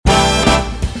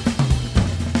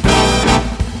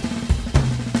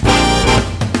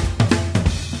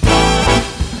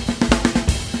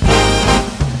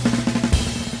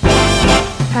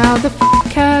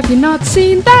you not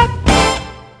seen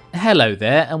that? Hello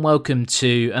there, and welcome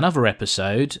to another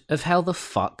episode of How the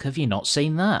Fuck Have You Not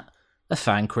Seen That? A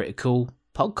fan critical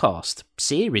podcast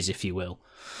series, if you will.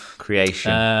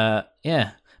 Creation.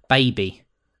 Baby.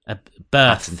 A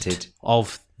birth Patented.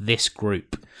 of this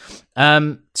group.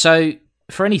 So,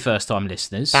 for any first time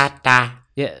listeners.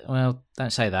 Yeah, well,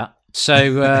 don't say that.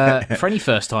 So, for any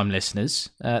first time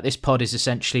listeners, this pod is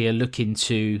essentially a look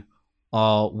into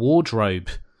our wardrobe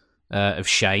of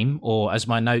shame, or as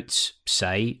my notes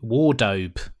say,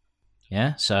 wardobe.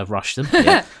 Yeah, so I've rushed them.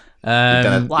 Yeah.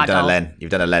 You've done a Len. You've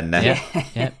done a Len there.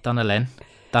 Yeah, done a Len.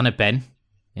 Done a Ben.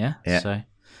 Yeah. So.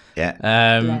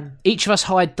 Yeah. Each of us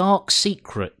hide dark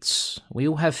secrets. We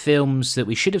all have films that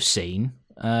we should have seen,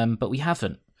 but we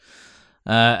haven't.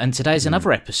 And today's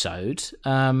another episode,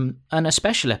 and a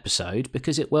special episode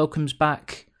because it welcomes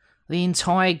back the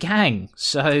entire gang.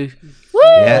 So,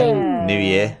 Yeah. New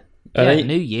year.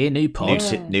 new year, new pod,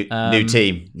 New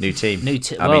team. Same team,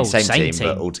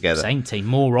 but all together. Same team,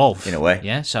 more of In a way.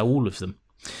 Yeah, so all of them.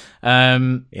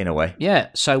 In a way.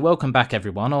 Yeah. So welcome back,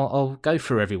 everyone. I'll go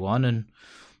through everyone, and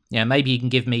maybe you can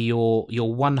give me your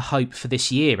one hope for this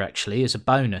year, actually, as a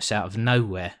bonus out of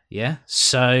nowhere. Yeah.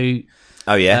 So.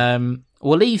 Oh yeah.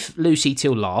 We'll leave Lucy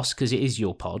till last because it is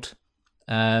your pod.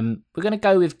 We're going to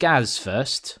go with Gaz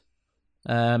first.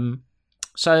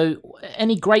 So,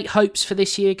 any great hopes for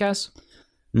this year, Gaz?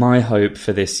 My hope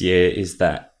for this year is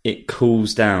that it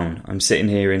cools down. I'm sitting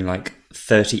here in like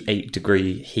 38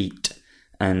 degree heat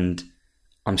and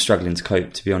I'm struggling to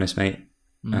cope, to be honest, mate.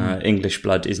 English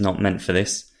blood is not meant for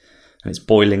this and it's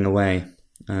boiling away.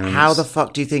 How the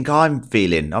fuck do you think I'm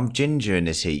feeling? I'm ginger in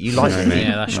this heat. You like the heat?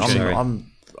 Yeah, that's true.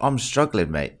 I'm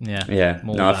struggling, mate. Yeah.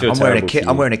 More No, I feel I'm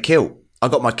wearing a kilt. I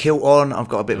got my kilt on. I've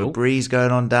got a bit of a breeze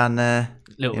going on down there.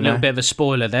 Little bit of a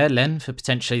spoiler there, Len, for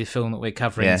potentially the film that we're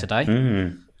covering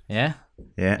today. Yeah.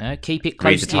 Keep it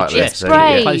close to your chest. Keep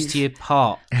it close to your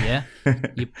heart. Yeah.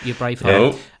 your brave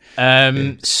heart.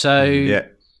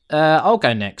 I'll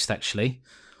go next, actually.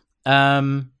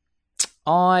 I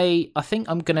think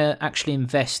I'm going to actually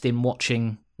invest in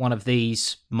watching one of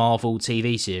these Marvel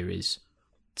TV series.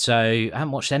 So I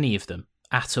haven't watched any of them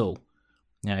at all.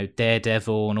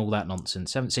 Daredevil and all that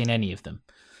nonsense. Haven't seen any of them.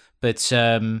 But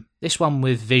this one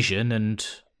with Vision and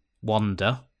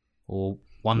Wanda, or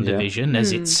WandaVision,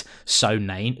 as it's so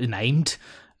named.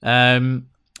 I think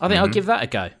I'll give that a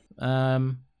go.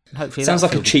 Hopefully, sounds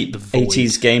like a cheap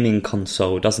 80s gaming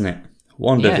console, doesn't it?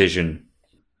 WandaVision.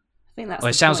 I think that's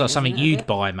it sounds like something you'd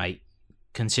buy, mate.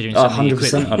 Considering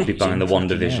 100%, I'd be buying the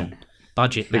WandaVision.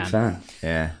 Budget big fan.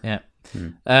 Yeah.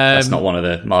 That's not one of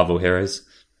the Marvel heroes.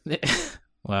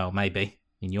 Well, maybe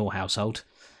in your household.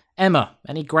 Emma,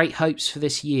 any great hopes for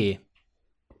this year?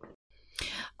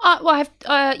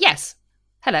 Yes.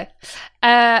 Hello.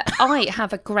 I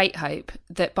have a great hope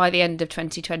that by the end of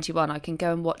 2021 I can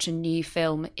go and watch a new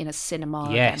film in a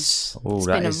cinema Yes. again. It's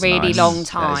been a really long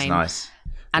time. That is nice.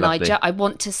 And I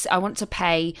want to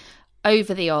pay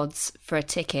over the odds for a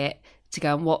ticket to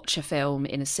go and watch a film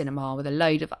in a cinema with a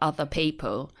load of other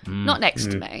people, not next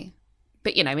to me,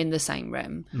 but in the same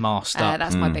room. Masked up.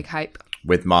 That's my big hope.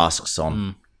 With masks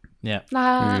on. Yeah.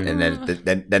 And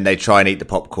then they try and eat the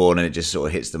popcorn and it just sort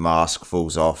of hits the mask,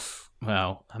 falls off.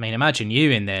 Well, I mean, imagine you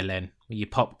in there, Len, with your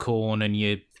popcorn and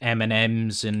your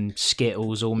M&Ms and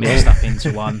Skittles all mixed up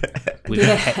into one. With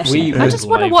Pepsi. I just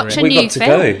want to watch a new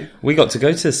film. We got to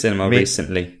go to the cinema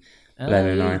recently,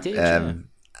 Len and I.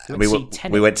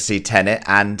 We went to see Tenet,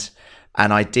 and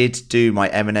I did do my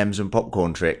M&Ms and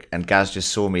popcorn trick, and Gaz just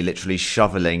saw me literally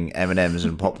shoveling M&Ms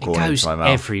and popcorn into my mouth.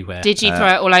 Everywhere. Did you throw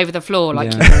it all over the floor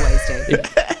like you always do?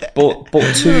 Bought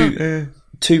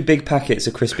two big packets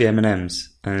of crispy M&Ms,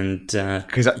 and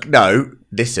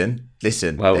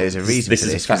listen. Well, there's a reason this for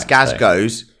is this a fact,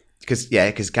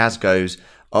 because Gaz goes.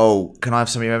 Oh, can I have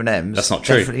some of your M&Ms? That's not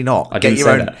true. Definitely not. I didn't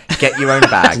say that. Get your own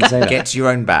bag. Get your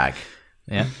own bag.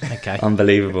 Yeah. Okay.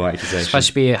 Unbelievable accusation.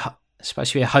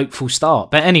 Supposed to be a hopeful start.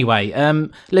 But anyway,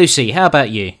 Lucy, how about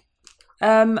you?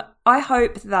 I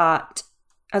hope that,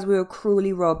 as we were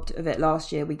cruelly robbed of it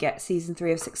last year, we get season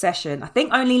 3 of Succession. I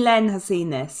think only Len has seen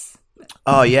this.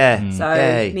 Oh, yeah.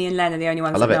 So me and Len are the only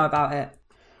ones that know about it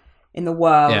in the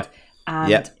world. Yeah.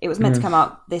 And it was meant to come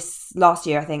out this last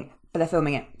year, I think, but they're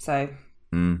filming it. So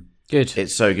Good.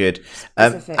 It's so good.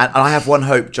 And I have one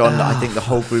hope, John, that I think the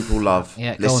whole group will love.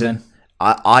 Yeah, go Listen, on then.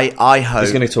 I hope...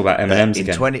 He's going to talk about M&Ms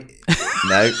again.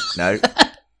 No.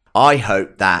 I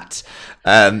hope that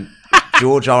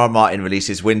George R. R. Martin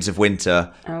releases Winds of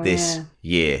Winter this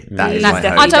year. That is my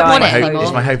hope. I don't want it anymore.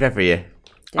 It's my hope every year.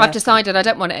 I've decided I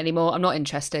don't want it anymore. I'm not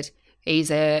interested.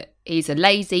 He's a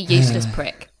lazy, useless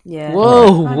prick. Yeah.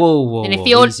 Whoa. And if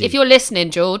easy. you're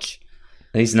listening, George,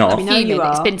 he's not. We know you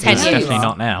it's are. been 10 He's years. definitely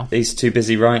not now. He's too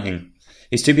busy writing.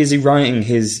 He's too busy writing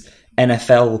his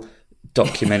NFL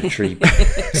documentary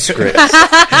scripts.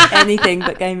 Anything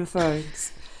but Game of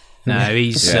Thrones. No,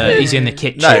 he's in the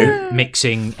kitchen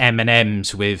mixing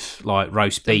M&Ms with like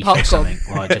roast beef or something.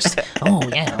 Like just that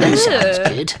sounds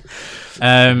good.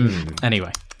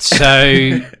 Anyway,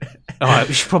 so all right,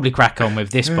 we should probably crack on with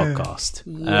this podcast.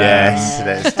 Yes,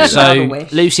 let's do So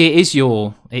wish. Lucy, it is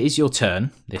your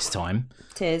turn this time.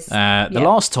 Tis. The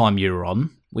last time you were on,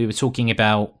 we were talking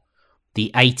about the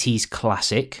 80s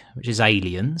classic, which is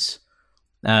Aliens.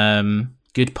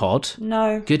 Good pod.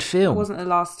 No. Good film. It wasn't the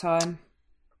last time.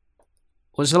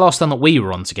 Was the last time that we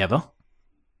were on together?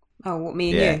 Oh, what,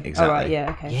 me and Yeah, you? exactly. Oh, right,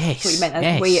 yeah, okay. Yes, I thought you meant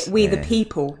as we the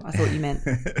people, I thought you meant.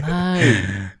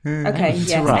 No. Okay,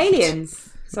 yes. Interrupt. Aliens.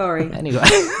 Sorry. Anyway.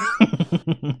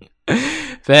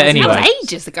 But That anyway. was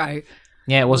ages ago.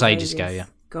 Yeah, it was ages ago, yeah.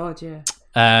 God, yeah.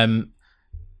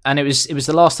 And it was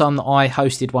the last time that I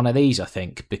hosted one of these, I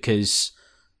think, because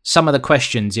some of the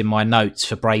questions in my notes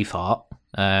for Braveheart,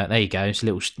 there you go, it's a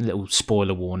little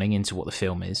spoiler warning into what the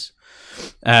film is.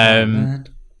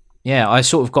 Yeah, I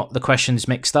sort of got the questions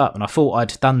mixed up, and I thought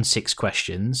I'd done 6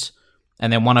 questions,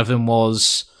 and then one of them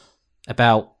was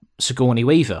about Sigourney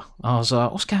Weaver. I was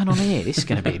like, what's going on here? This is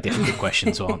going to be a difficult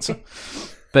question to answer.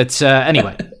 But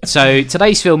anyway, so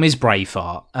today's film is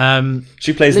Braveheart.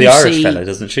 She plays Lucy, the Irish fella,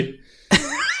 doesn't she?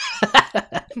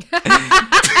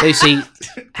 Lucy,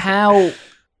 how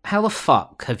the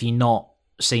fuck have you not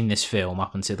seen this film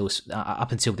up until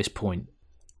this point?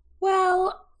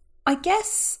 Well, I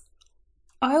guess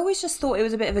I always just thought it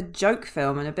was a bit of a joke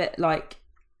film and a bit like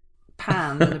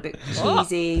panned and a bit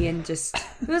cheesy and just...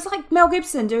 It was like Mel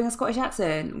Gibson doing a Scottish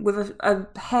accent with a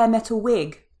hair metal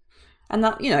wig. And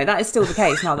that, that is still the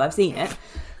case now that I've seen it.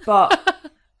 But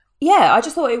yeah, I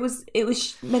just thought it was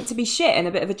meant to be shit and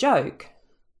a bit of a joke.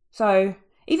 So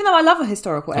even though I love a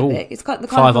historical epic, it's the kind 5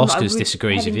 of film that Oscars I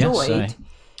disagrees have with you. enjoyed. So.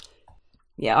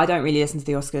 Yeah, I don't really listen to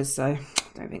the Oscars, so I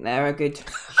don't think they're a good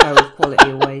show of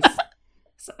quality always.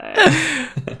 So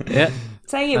Yeah,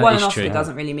 saying it that won an is Oscar true.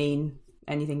 doesn't really mean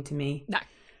anything to me. No.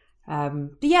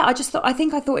 But yeah, I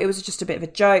thought it was just a bit of a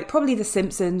joke. Probably The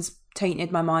Simpsons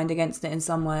tainted my mind against it in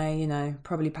some way.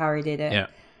 Probably parodied it. Yeah.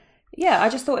 Yeah, I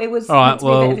just thought it was All right, meant to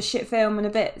be a bit of a shit film and a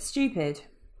bit stupid.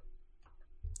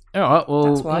 All right.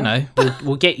 That's Well, why.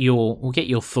 we'll get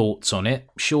your thoughts on it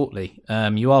shortly.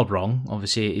 You are wrong.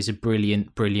 Obviously, it is a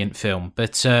brilliant film.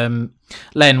 But Len,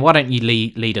 why don't you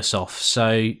lead us off?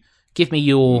 So, give me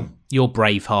your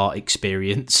Braveheart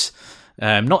experience.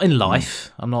 Not in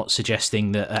life. I'm not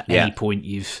suggesting that at any point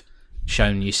you've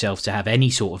shown yourself to have any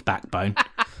sort of backbone.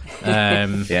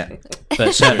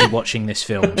 But certainly watching this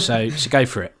film. So go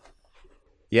for it.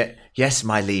 Yeah. Yes,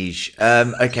 my liege.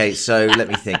 Okay, so let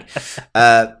me think.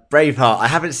 Braveheart. I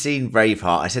haven't seen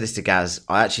Braveheart. I said this to Gaz.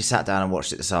 I actually sat down and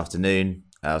watched it this afternoon.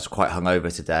 I was quite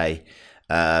hungover today.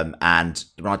 And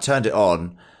when I turned it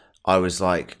on, I was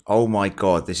like, oh my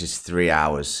God, this is 3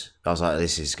 hours. I was like,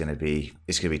 it's going to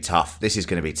be tough. This is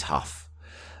going to be tough.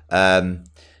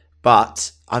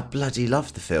 But I bloody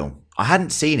loved the film. I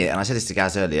hadn't seen it, and I said this to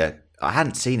Gaz earlier, I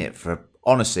hadn't seen it for,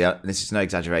 honestly, this is no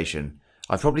exaggeration,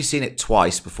 I've probably seen it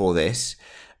twice before this,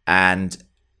 and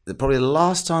probably the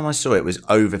last time I saw it was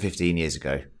over 15 years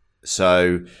ago.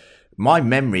 So my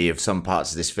memory of some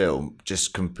parts of this film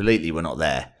just completely were not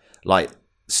there. Like,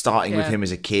 starting with him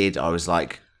as a kid, I was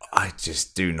like, I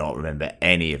just do not remember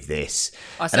any of this.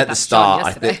 I And at the start,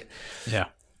 I think... Yeah.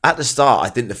 At the start, I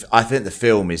think the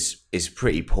film is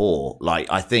pretty poor. Like,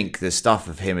 I think the stuff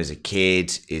of him as a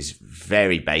kid is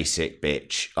very basic,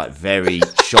 bitch. Like, very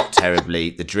shot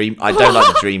terribly. I don't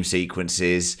like the dream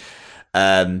sequences.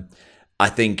 I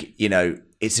think,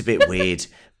 it's a bit weird.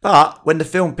 But when the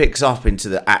film picks up into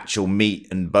the actual meat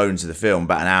and bones of the film,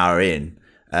 about an hour in,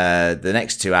 the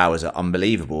next 2 hours are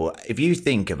unbelievable. If you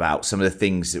think about some of the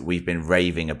things that we've been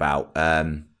raving about,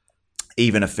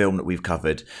 even a film that we've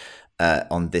covered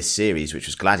on this series, which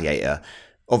was Gladiator,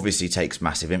 obviously takes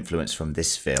massive influence from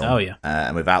this film. Oh, yeah.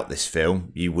 And without this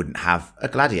film, you wouldn't have a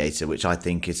Gladiator, which I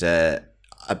think is a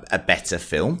better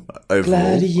film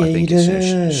overall. Gladiators. I think it's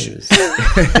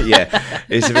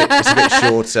it's a bit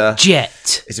shorter.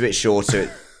 Jet. It's a bit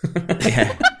shorter.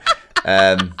 Yeah.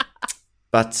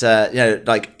 But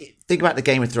think about the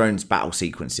Game of Thrones battle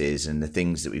sequences and the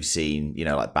things that we've seen,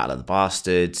 like Battle of the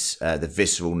Bastards, the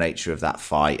visceral nature of that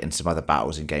fight, and some other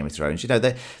battles in Game of Thrones.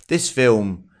 This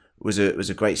film was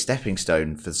a great stepping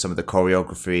stone for some of the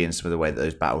choreography and some of the way that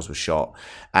those battles were shot.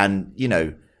 And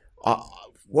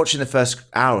watching the first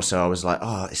hour or so, I was like,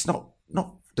 oh, it's not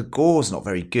the gore's not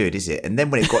very good, is it? And then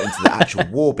when it got into the actual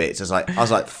war bits, I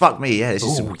was like, fuck me, yeah, this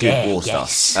is some good war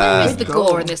stuff. Where is the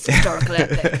gore in this historical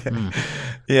epic?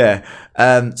 Yeah.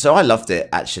 So I loved it,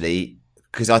 actually,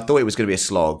 because I thought it was going to be a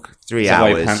slog. 3 that why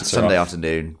your hours, pants are Sunday off?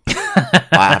 afternoon.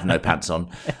 I have no pants on.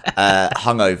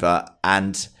 Hungover.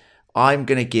 And I'm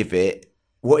going to give it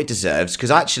what it deserves, because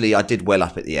actually I did well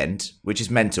up at the end, which is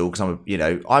mental, because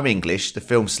I'm English. The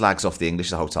film slags off the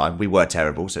English the whole time. We were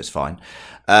terrible, so it's fine.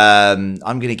 I'm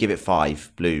going to give it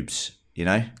 5 bloobs. Good,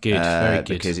 very good,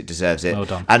 because it deserves it. Well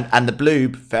done. And the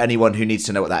bloob, for anyone who needs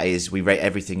to know what that is, we rate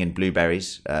everything in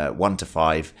blueberries, 1 to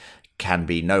 5. Can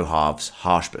be no halves,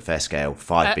 harsh but fair scale.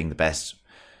 5 being the best,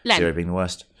 Len. 0 being the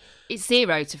worst. It's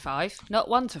 0 to 5, not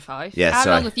 1 to 5. Yeah, How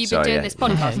sorry. long have you been Sorry, doing yeah. this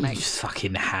podcast, You mate?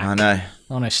 fucking hack. I know.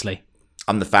 Honestly.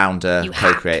 I'm the founder, You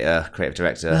hack. co-creator, creative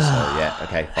director. So yeah,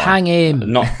 okay, fine. Hang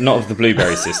him. Not of the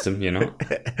blueberry system, you're not.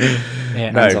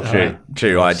 Yeah. No, Hands off true, me.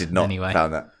 true. I did not Anyway.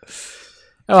 found that.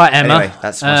 All right, Emma. Anyway,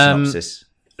 that's my synopsis.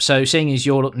 So, seeing as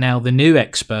you're now the new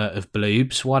expert of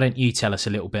bloobs, why don't you tell us a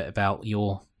little bit about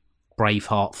your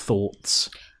Braveheart thoughts?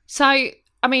 So,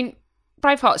 I mean,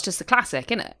 Braveheart's just a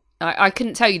classic, isn't it? I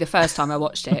couldn't tell you the first time I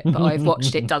watched it, but I've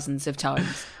watched it dozens of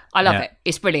times. I love Yeah. it.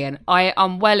 It's brilliant.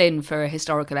 I'm well in for a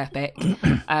historical epic.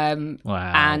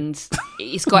 Wow. And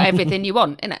it's got everything you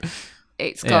want, innit?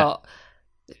 It's got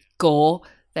gore.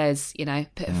 There's, a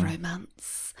bit of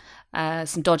romance,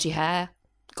 some dodgy hair.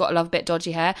 Gotta love a bit of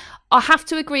dodgy hair. I have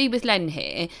to agree with Len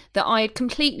here that I had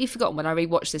completely forgotten when I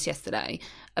rewatched this yesterday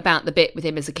about the bit with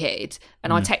him as a kid.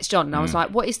 And I texted John and I was like,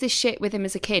 what is this shit with him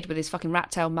as a kid with his fucking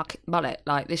rat tail mullet?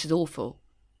 Like, this is awful.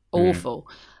 Awful.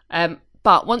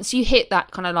 But once you hit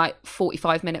that kind of like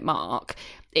 45-minute mark,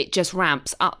 it just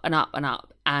ramps up and up and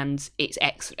up, and it's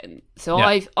excellent. So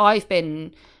Yeah. I've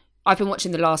been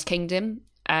watching The Last Kingdom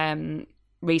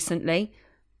recently,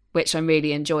 which I'm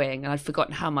really enjoying, and I'd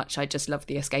forgotten how much I just love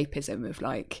the escapism of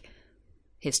like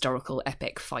historical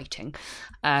epic fighting.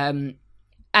 And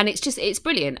it's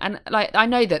brilliant. And like, I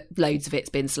know that loads of it's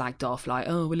been slagged off, like,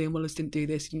 oh, William Wallace didn't do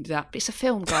this, didn't do that. But it's a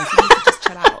film, guys. You need to just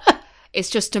chill out. It's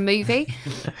just a movie.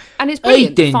 And it's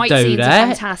brilliant. The didn't fight do scenes that. are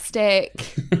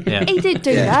fantastic. Yeah. He did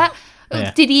do that.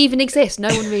 Yeah. Did he even exist? No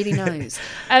one really knows.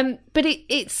 But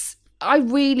it's I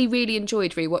really, really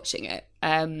enjoyed rewatching it.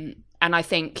 And I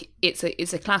think it's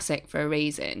a classic for a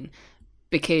reason,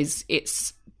 because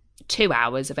it's 2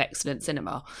 hours of excellent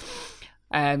cinema.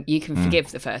 You can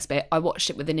forgive the first bit. I watched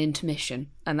it with an intermission,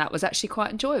 and that was actually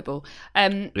quite enjoyable.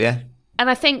 Yeah. And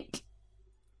I think,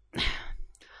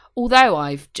 although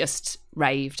I've just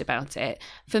raved about it,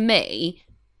 for me,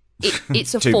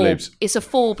 it's a Two four. bloobs. It's a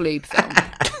 4 bloob film.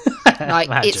 Like,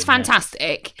 Imagine, it's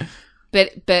fantastic,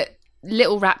 but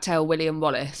little rat tail William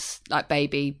Wallace, like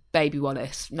baby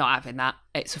Wallace, not having that.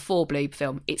 It's a 4 bloob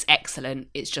film. It's excellent.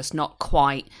 It's just not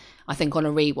quite. I think on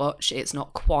a rewatch, it's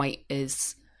not quite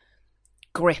as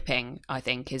gripping, I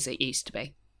think, as it used to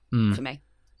be for me.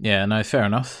 Yeah, no, fair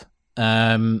enough.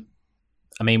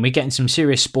 I mean, we're getting some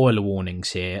serious spoiler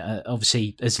warnings here.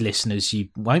 Obviously, as listeners, you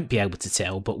won't be able to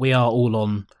tell, but we are all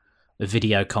on a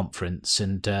video conference,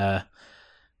 and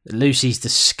Lucy's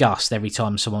disgust every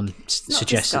time someone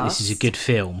suggests that this is a good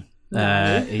film.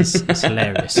 Is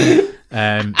hilarious.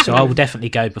 So I will definitely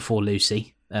go before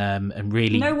Lucy and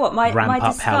really You know what? My ramp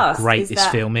up how disgust great is this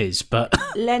that- film is. But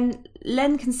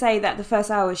Len can say that the first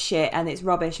hour is shit and it's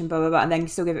rubbish and blah blah blah, and then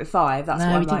still give it 5. That's no,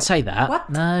 what he I'm didn't like, say that. What?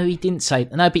 No, he didn't say.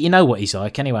 No, but you know what he's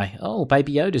like anyway. Oh,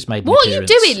 Baby Yoda's made an What are you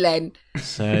appearance. doing, Len?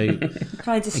 So Trying to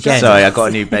Again. distract Sorry, I us. got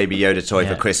a new Baby Yoda toy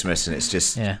Yeah. for Christmas, and it's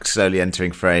just Yeah. slowly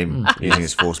entering frame using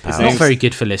his force powers. not very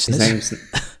good for His listeners.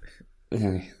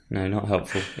 name's no, not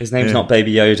helpful. His name's not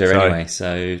Baby Yoda Sorry. anyway,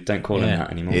 so don't call him Yeah.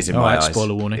 that anymore. Is in All my right, eyes.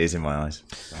 spoiler warning. Is in my eyes.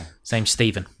 Same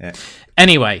Stephen. Yeah.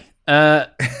 Anyway,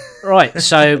 right.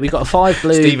 So we got a 5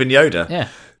 blue. Stephen Yoda. Yeah,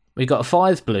 we got a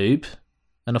 5 bloob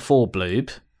and a 4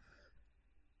 bloob.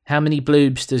 How many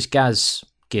bloobs does Gaz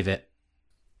give it?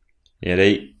 You'd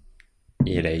eat.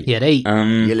 You'd eat. Yeah, 8.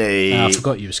 Gilly. I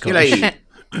forgot you were Scottish. Gilly.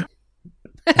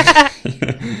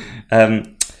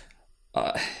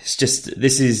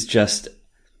 This is just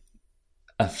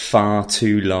a far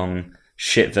too long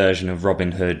shit version of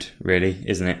Robin Hood, really,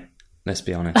 isn't it? Let's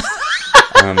be honest.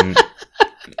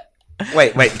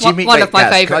 Wait. Do you mean One wait, of my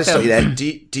Gaz, favourite can I stop you there? films.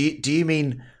 Do you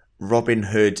mean Robin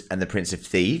Hood and the Prince of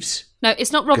Thieves? No,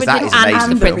 it's not Robin that Hood is an and amazing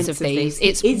the film. Prince of Thieves.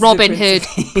 It's Is the Robin Prince Hood, of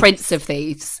Thieves. Prince of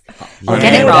Thieves. I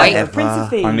Get mean, it right. whatever. Prince of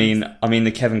Thieves. I mean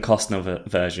the Kevin Costner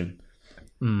version.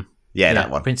 Yeah,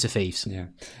 that one. Prince of Thieves. Yeah.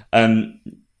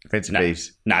 Prince of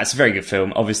Thieves. No, it's a very good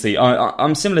film. Obviously,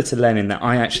 I'm similar to Len in that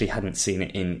I actually hadn't seen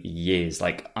it in years.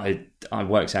 Like, I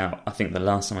worked out, I think the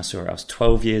last time I saw it, I was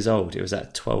 12 years old. It was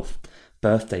at 12th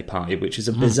birthday party, which is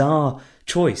a bizarre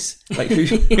choice. Like,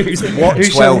 who's What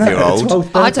who's showing that at a 12-year-old?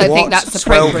 12th I don't birthday? think that's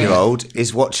appropriate. 12-year-old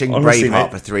is watching Honestly,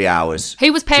 Braveheart mate. for 3 hours.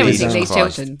 Who was parenting Jesus these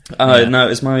Christ. children? No,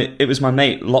 it was my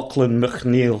mate Lachlan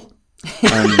McNeil.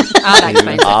 Ah, that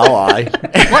explains it. Oh, aye.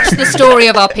 Watch the story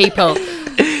of our people.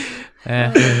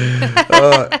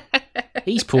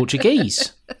 He's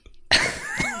Portuguese.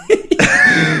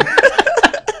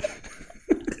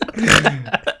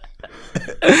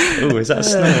 Oh, is that a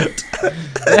snort?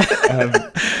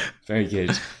 Very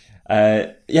good.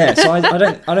 So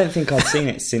I don't think I'd seen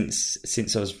it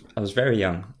since I was very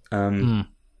young.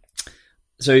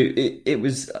 So it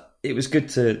was good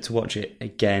to watch it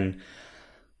again.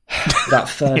 That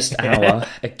first hour,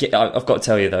 again, I've got to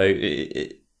tell you though,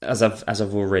 as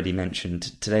I've already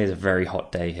mentioned, today is a very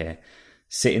hot day here.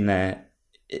 Sitting there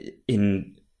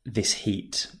in this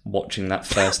heat, watching that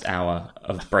first hour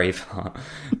of Braveheart,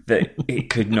 that it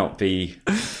could not be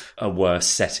a worse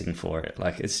setting for it.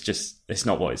 Like, it's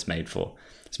not what it's made for.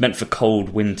 It's meant for cold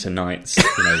winter nights,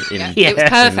 in It was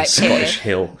perfect Scottish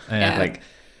here. Hill.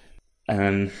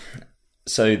 Yeah.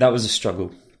 So that was a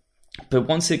struggle, but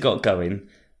once it got going,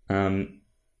 it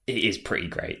is pretty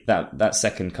great. That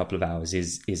second couple of hours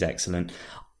is excellent.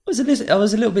 I was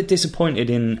a little bit disappointed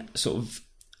in sort of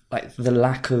like the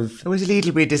lack of. I was a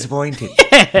little bit disappointed.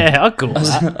 Yeah, I call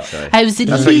that. I was a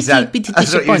That's what you little said. bit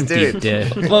That's what you was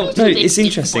disappointed. Well, no, it's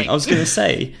interesting. I was going to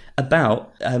say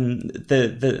about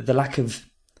the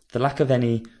lack of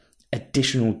any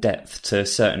additional depth to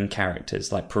certain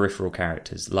characters, like peripheral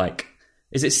characters, like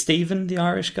is it Stephen, the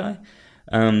Irish guy,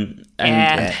 and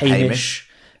Hamish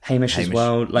as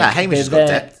well. Like Hamish has got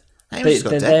depth.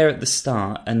 They're there at the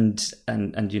start, and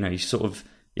you sort of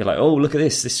you're like, oh, look at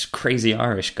this crazy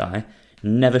Irish guy.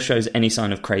 Never shows any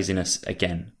sign of craziness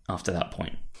again after that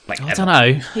point. Like, I don't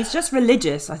know. He's just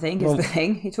religious, I think, is the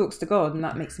thing. He talks to God, and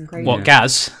that makes him crazy. What,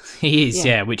 Gaz? He is,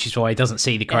 Yeah. yeah, which is why he doesn't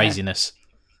see the craziness.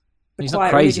 The He's not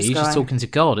quiet crazy, religious he's just guy. talking to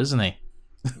God, isn't he?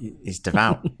 He's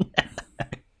devout.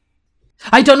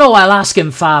 I don't know, I'll ask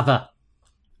him, Father.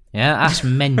 Yeah, that's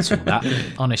mental, that.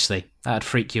 Honestly, that'd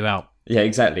freak you out. Yeah,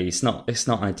 exactly. It's not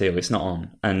ideal. It's not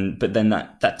on. But then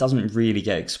that doesn't really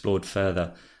get explored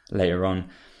further later on.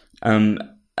 And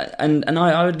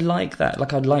I would like that.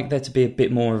 Like, I'd like there to be a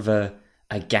bit more of a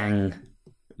gang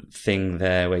thing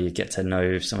there where you get to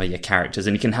know some of your characters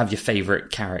and you can have your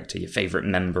favourite character, your favourite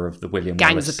member of the William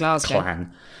Gangs Wallace of Glasgow.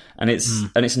 clan. And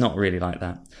it's not really like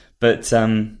that. But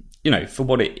for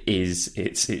what it is,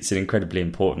 it's an incredibly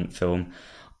important film.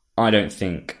 I don't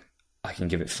think I can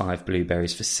give it 5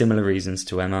 blueberries for similar reasons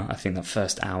to Emma. I think that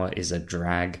first hour is a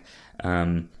drag.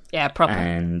 Yeah, proper.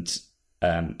 And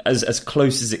as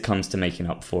close as it comes to making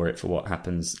up for it for what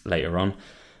happens later on,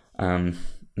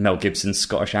 Mel Gibson's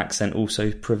Scottish accent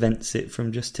also prevents it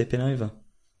from just tipping over.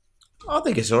 I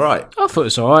think it's all right. I thought it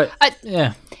was alright.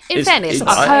 Yeah. In fairness,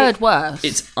 it's- I've heard worse.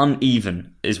 It's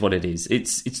uneven, is what it is.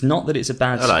 It's not that it's a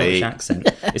bad Hello. Scottish accent.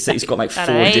 It's that he's got like 4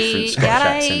 Hello. different Scottish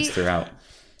Hello. accents throughout.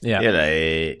 Yeah. You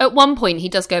know, At one point, he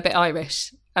does go a bit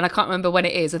Irish, and I can't remember when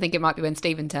it is. I think it might be when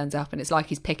Stephen turns up, and it's like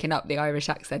he's picking up the Irish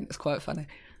accent. It's quite funny.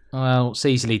 Well, it's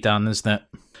easily done, isn't it?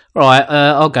 Right,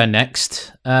 I'll go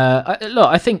next.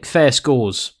 I think fair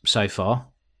scores so far.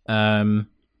 And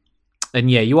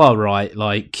yeah, you are right.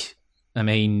 Like, I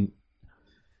mean,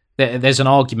 there's an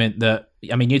argument that,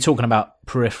 I mean, you're talking about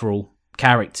peripheral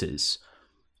characters.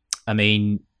 I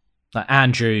mean, like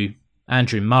Andrew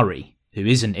Murray, who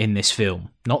isn't in this film,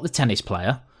 not the tennis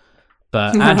player,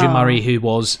 but Andrew Murray, who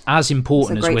was as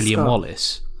important He's as a great William Scot.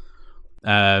 Wallace,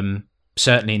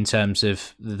 certainly in terms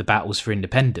of the battles for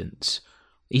independence.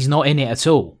 He's not in it at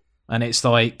all. And it's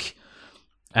like,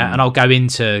 and I'll go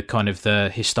into kind of the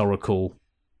historical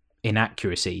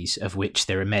inaccuracies, of which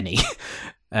there are many.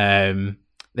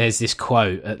 There's this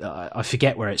quote, I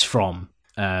forget where it's from,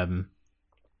 and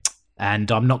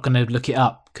I'm not going to look it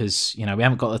up because, we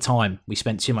haven't got the time. We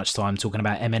spent too much time talking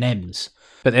about M&Ms.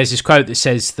 But there's this quote that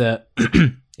says that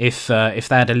if they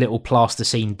had a little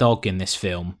plasticine dog in this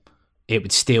film, it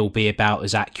would still be about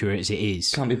as accurate as it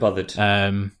is. Can't be bothered.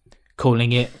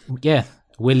 Calling it,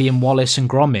 William Wallace and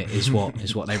Gromit is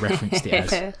what they referenced it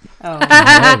as. Oh.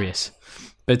 Hilarious.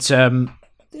 But so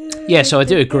I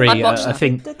do agree. I'd watch I that.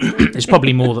 think there's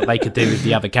probably more that they could do with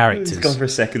the other He's characters. gone for a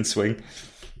second swing.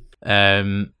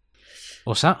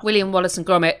 What's that? William Wallace and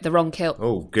Gromit, the wrong kilt.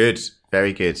 oh, good,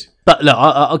 very good. But look,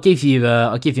 I'll give you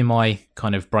my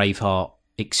kind of Braveheart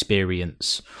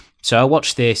experience. So I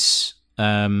watched this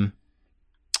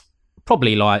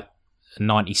probably like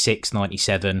 96,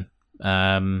 97.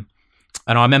 And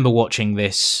I remember watching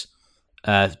this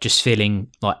just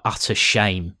feeling like utter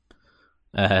shame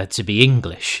to be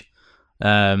English.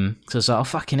 Because oh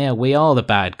fucking hell, we are the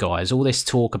bad guys. All this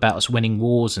talk about us winning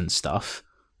wars and stuff,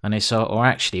 and it's or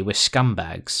actually we're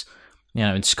scumbags. You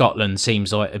know, and Scotland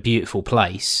seems like a beautiful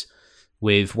place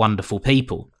with wonderful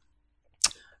people.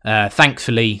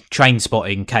 Thankfully,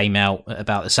 Trainspotting came out at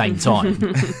about the same time,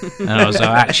 and I was like,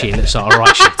 actually, it looks like a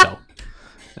right shithole.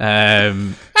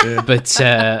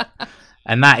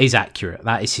 And that is accurate.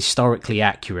 That is historically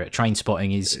accurate.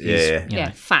 Trainspotting is you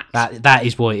know, fact. That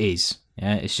is what it is.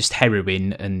 Yeah, it's just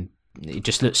heroin, and it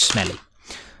just looks smelly.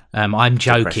 I'm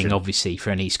joking, Depression. obviously,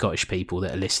 for any Scottish people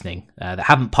that are listening that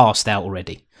haven't passed out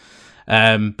already.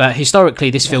 But historically,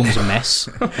 this film's a mess.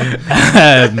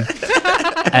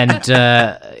 And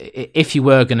if you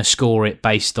were going to score it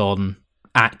based on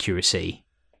accuracy,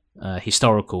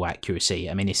 historical accuracy,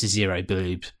 I mean, it's a zero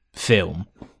boob film.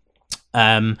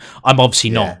 I'm obviously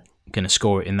not going to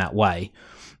score it in that way.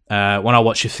 When I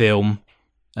watch a film,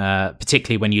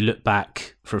 particularly when you look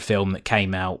back for a film that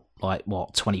came out,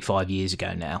 25 years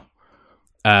ago now,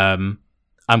 I'm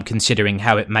considering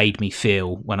how it made me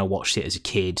feel when I watched it as a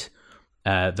kid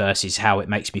versus how it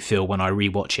makes me feel when I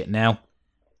rewatch it now.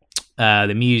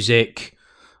 The music,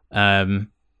 the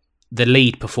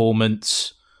lead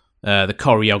performance, the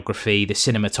choreography, the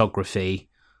cinematography.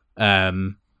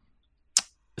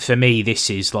 For me, this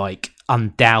is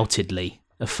undoubtedly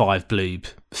a 5 Bloob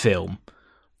film.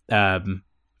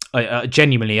 I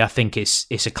genuinely, I think it's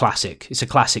a classic. It's a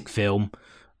classic film,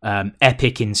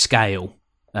 epic in scale.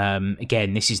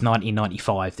 Again, this is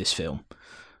 1995. This film,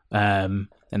 and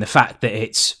the fact that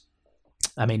it's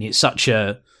such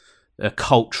a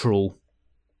cultural,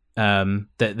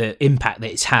 the impact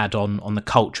that it's had on the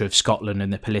culture of Scotland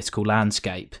and the political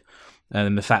landscape,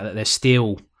 and the fact that they're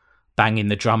still banging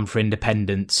the drum for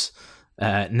independence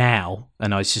now,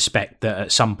 and I suspect that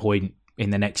at some point in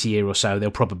the next year or so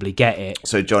they'll probably get it.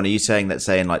 So, John, are you saying that,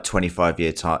 say, in 25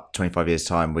 years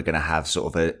time, we're going to have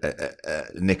sort of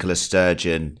a Nicola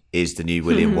Sturgeon is the new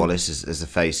William Wallace as the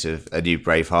face of a new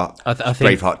Braveheart? I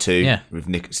think Braveheart 2 with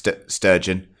Nick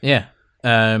Sturgeon. Yeah.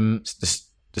 The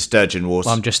Sturgeon Wars.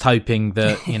 Well, I'm just hoping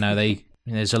that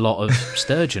there's a lot of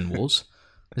Sturgeon Wars.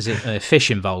 Is it fish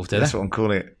involved? That's what I'm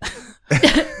calling it.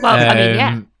 Well, I mean,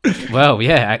 yeah. Well,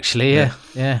 yeah, actually,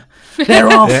 yeah. There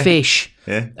are fish.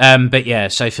 Yeah. But yeah,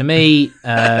 so for me,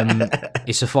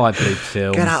 it's a 5 Bloob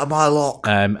film. Get out of my lock.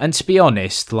 And to be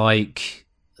honest,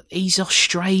 he's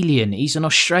Australian. He's an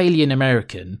Australian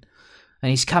American, and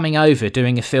he's coming over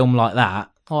doing a film like that.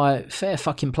 Fair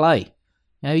fucking play.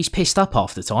 He's pissed up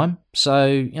half the time,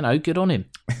 so good on him.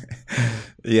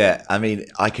 Yeah, I mean,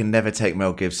 I can never take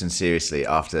Mel Gibson seriously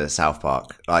after South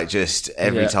Park. Just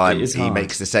every time he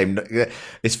makes the same.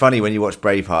 It's funny when you watch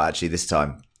Braveheart. Actually, this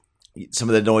time, some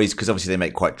of the noise, because obviously they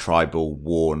make quite tribal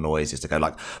war noises to go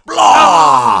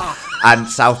blah, and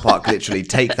South Park literally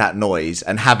take that noise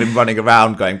and have him running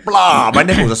around going blah. My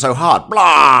nipples are so hard,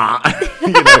 blah.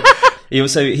 He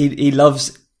also he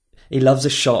loves a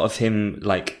shot of him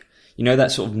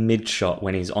that sort of mid shot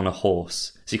when he's on a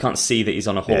horse. So you can't see that he's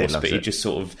on a horse, but he just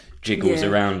sort of jiggles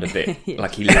around a bit. He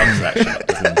loves that shot,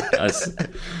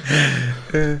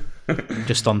 doesn't he?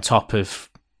 Just on top of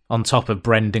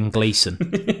Brendan Gleeson.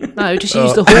 No, just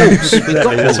use the horse.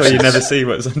 Exactly, that's why you never see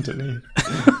what's underneath.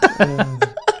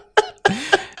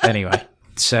 Anyway,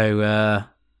 so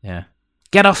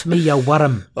get off me, you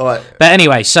worm. All right. But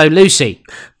anyway, so Lucy,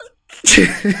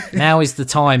 now is the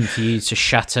time for you to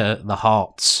shatter the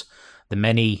hearts, the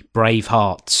many brave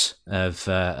hearts of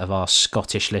our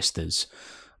Scottish listeners,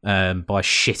 by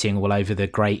shitting all over the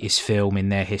greatest film in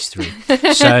their history.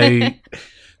 So,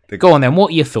 go on then.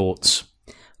 What are your thoughts?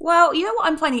 Well, you know what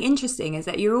I'm finding interesting is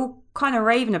that you're all kind of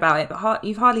raving about it, but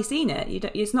you've hardly seen it.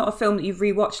 It's not a film that you've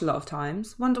rewatched a lot of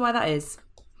times. Wonder why that is.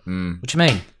 What do you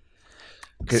mean?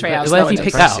 3 hours. Where have you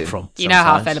picked that up from? You know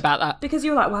how I feel about that. Because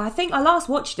you're like, well, I think I last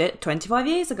watched it 25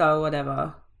 years ago or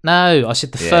whatever. No, I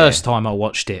said the first time I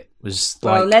watched it was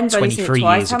Len's only seen it 23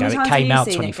 twice. years How ago. many It times came have you out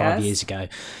seen 25 it, years ago.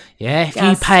 Yeah, if you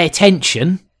Yes. pay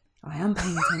attention. I am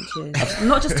paying attention. I'm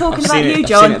not just talking I've about seen it- you, I've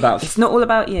John. seen it about- It's not all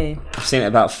about you. I've seen it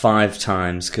about 5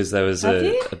 times because there was Have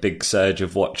you? a big surge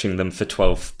of watching them for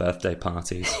 12th birthday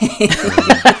parties. Every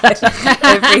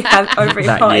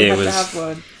That party year has was- to have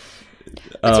one.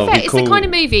 To be fair, be it's cool. the kind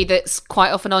of movie that's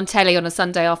quite often on telly on a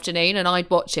Sunday afternoon, and I'd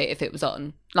watch it if it was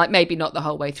on. Maybe not the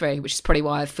whole way through, which is probably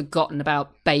why I've forgotten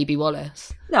about Baby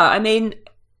Wallace. No, I mean,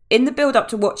 in the build up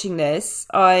to watching this,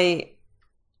 I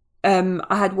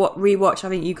had rewatched. I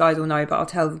think you guys all know, but I'll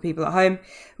tell the people at home.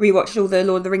 Rewatched all the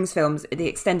Lord of the Rings films, the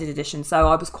extended edition. So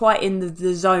I was quite in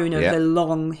the zone of the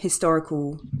long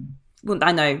historical. Well,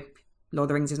 I know Lord of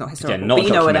the Rings is not historical, Not but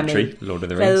you know what I mean. documentary, Lord of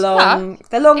the Rings.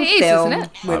 The long It is, film isn't it?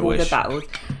 with I all the wish. battles.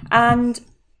 And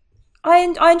I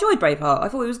enjoyed Braveheart. I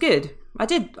thought it was good. I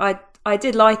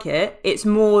did like it. It's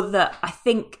more that I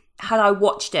think had I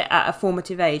watched it at a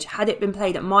formative age, had it been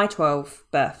played at my 12th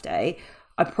birthday,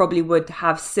 I probably would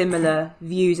have similar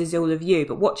views as all of you.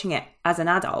 But watching it as an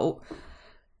adult,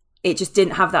 it just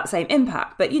didn't have that same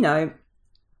impact. But, you know,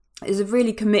 it's a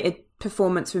really committed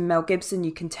performance from Mel Gibson.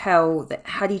 You can tell that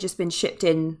had he just been shipped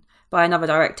in by another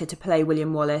director to play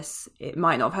William Wallace, it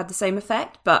might not have had the same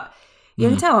effect. But you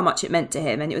can tell how much it meant to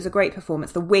him, and it was a great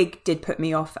performance. The wig did put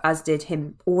me off, as did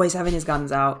him always having his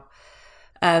guns out.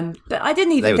 But I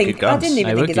didn't even think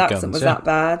his accent was that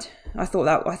bad. I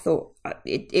thought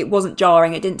it wasn't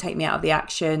jarring. It didn't take me out of the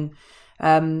action.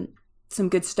 Some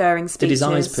good stirring speeches. Did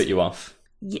his eyes put you off?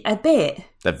 Yeah, a bit.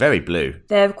 They're very blue.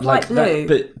 They're quite blue.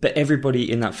 But everybody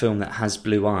in that film that has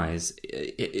blue eyes,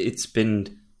 it's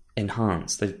been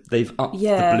enhanced. They've upped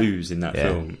the blues in that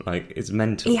film. Like, it's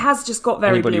mental. He has just got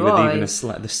very Anybody blue with eyes. even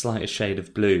the slightest shade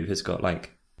of blue has got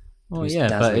like the most but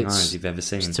dazzling it's eyes you've ever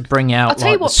seen. to bring out tell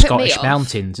you like the what put me Scottish off.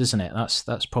 mountains, isn't it?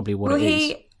 That's probably what it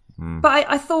is. But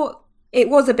I thought it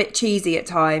was a bit cheesy at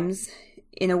times,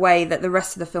 in a way that the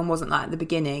rest of the film wasn't like at the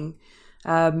beginning.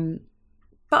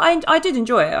 But I did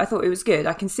enjoy it. I thought it was good.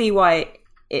 I can see why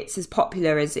it's as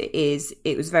popular as it is.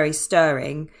 It was very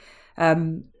stirring.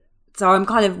 So I'm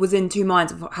kind of was in two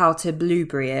minds of how to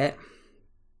blueberry it.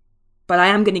 But I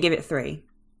am going to give it 3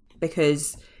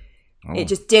 because it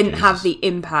just didn't have the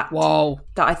impact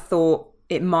that I thought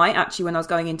it might actually when I was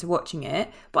going into watching it.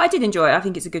 But I did enjoy it. I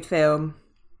think it's a good film.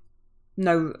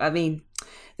 No, I mean,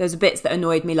 there's bits that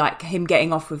annoyed me, like him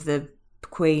getting off with the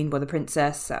queen or the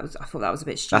princess. I thought that was a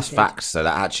bit stupid. That's facts. So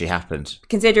that actually happened.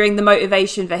 Considering the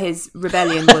motivation for his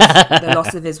rebellion was the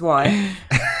loss of his wife.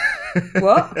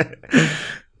 What?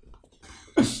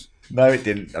 No, it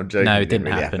didn't. I'm joking. No, it didn't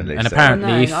really happen. Lisa. And apparently,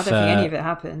 No, I if don't think any of it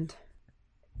happened.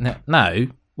 no,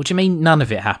 what do you mean? None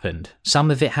of it happened. Some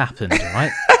of it happened,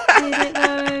 right? Did it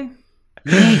though?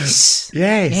 Yes.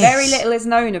 Yes. Very little is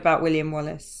known about William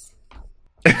Wallace.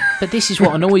 But this is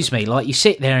what annoys me. Like, you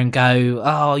sit there and go,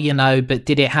 oh, you know, but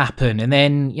did it happen? And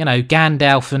then, you know,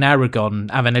 Gandalf and Aragorn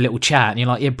having a little chat, and you're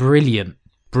like, yeah, brilliant.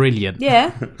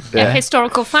 Yeah, A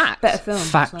historical fact. better film.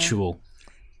 Factual.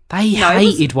 They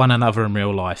hated one another in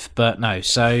real life, but no.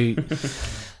 So,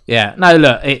 yeah. No,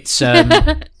 look, it's...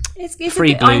 It's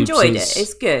Free I Bloobs enjoyed is- it.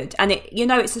 It's good, and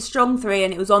it's a strong 3,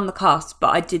 and it was on the cusp.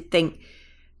 But I did think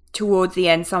towards the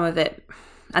end, some of it,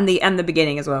 and the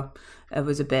beginning as well,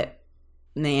 was a bit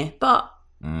near. But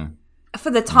for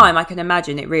the time, I can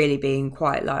imagine it really being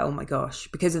quite like, oh my gosh,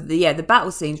 because of the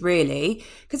battle scenes. Really,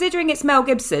 considering it's Mel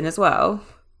Gibson as well,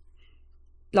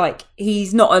 like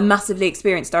he's not a massively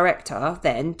experienced director.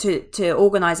 Then to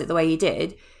organise it the way he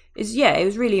did it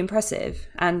was really impressive,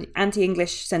 and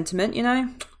anti-English sentiment,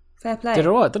 fair play. did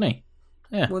all right, didn't he?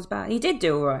 Yeah. Was bad. He did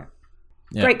do all right.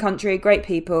 Yeah. Great country, great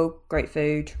people, great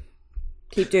food.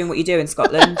 Keep doing what you do in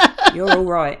Scotland. You're all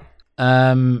right.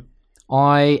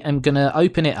 I am going to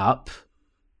open it up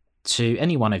to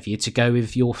any one of you to go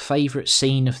with your favourite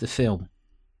scene of the film.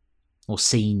 Or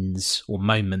scenes, or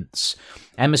moments.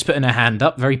 Emma's putting her hand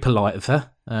up, very polite of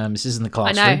her. This isn't the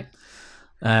classroom.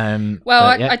 I know. Well,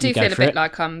 I do feel a bit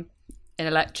like I'm in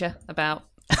a lecture about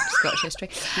Scottish history.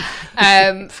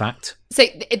 Fact. So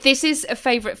this is a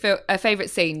favourite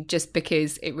scene just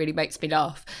because it really makes me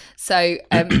laugh. So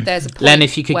there's a point Len,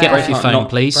 if you could get where- off your phone,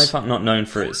 please. Braveheart not known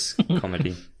for its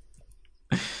comedy.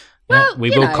 Well,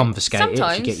 we you will know, confiscate it if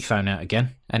sometimes. you get your phone out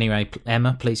again. Anyway,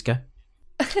 Emma, please go.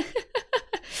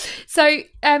 So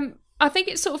I think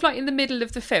it's sort of like in the middle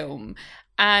of the film,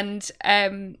 and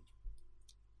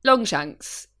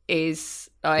Longshanks is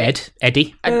like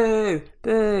Eddie.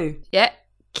 Boo. yeah,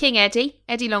 King Eddie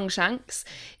Longshanks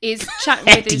is chatting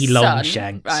with Eddie his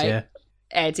Longshanks, son, right? yeah.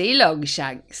 Eddie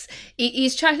Longshanks.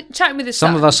 He's chatting with his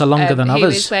Some son. of us are longer than who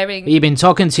others. is wearing- You've been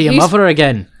talking to your who's- mother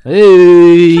again.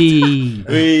 Hey.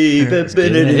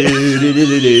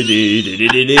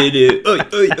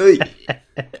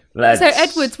 Lads. So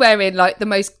Edward's wearing like the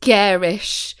most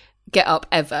garish get up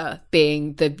ever,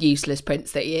 being the useless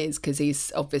prince that he is, because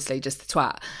he's obviously just a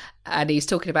twat. And he's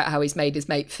talking about how he's made his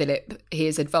mate Philip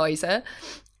his advisor.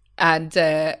 And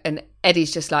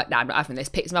Eddie's just like, nah, I'm not having this.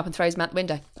 Picks him up and throws him out the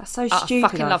window. That's so I stupid.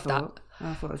 fucking love that.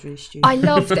 I thought it was really stupid. I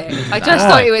loved it. I just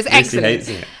thought it was Lucy excellent. hates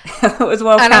it. it was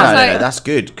well And I was cast. like- That's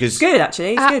good because It's good,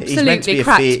 actually. It's good. Absolutely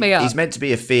cracked me up. He's meant to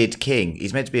be a feared king.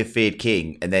 He's meant to be a feared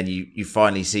king, and then you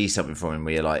finally see something from him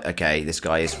where you're like, okay, this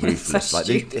guy is ruthless. So like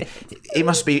stupid. it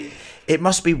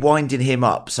must be winding him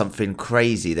up something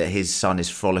crazy that his son is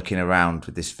frolicking around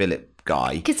with this Philip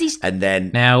guy. 'Cause he's- and then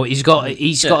Now he's got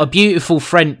a beautiful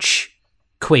French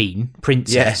queen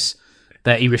princess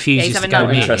that he refuses he's to having go none.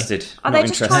 Not near. interested. Are Not they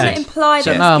just interested. trying to imply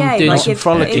So that no, he's I'm gay? doing Like some if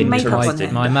frolicking makeup on with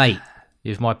him? my mate,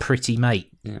 with my pretty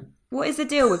mate. What is the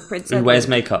deal with Prince Who Edward? wears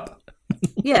makeup?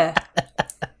 Yeah.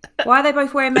 Why are they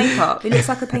both wearing makeup? He looks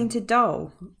like a painted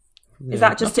doll. Is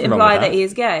that just to nothing wrong imply with that that. he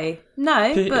is gay?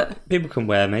 No, but People can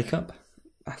wear makeup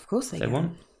of course they if they can.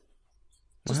 want.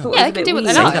 Just thought it Yeah, was they a can bit do what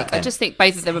they weird. like. that I then. just think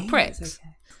both of them are It's pricks.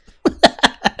 okay.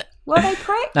 Were they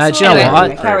pricks? No, do you know Or- what?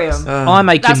 Anyway, carry on. I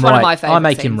make That's him one of right. my I favourite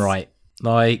make him scenes. right.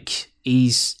 Like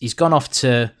he's gone off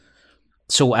to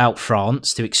sort out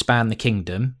France to expand the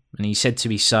kingdom, and he said to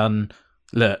his son,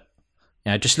 "Look,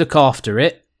 just look after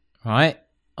it, right?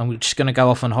 I'm just going to go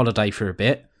off on holiday for a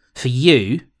bit. For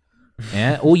you,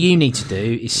 all you need to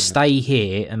do is stay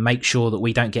here and make sure that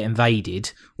we don't get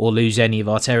invaded or lose any of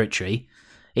our territory."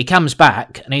 He comes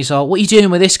back and he's like, "What are you doing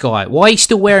with this guy? Why are you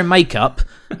still wearing makeup?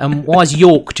 And why has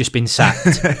York just been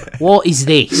sacked? What is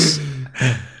this?"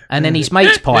 And then his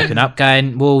mate's piping up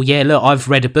going, "Well, yeah, look, I've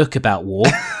read a book about war,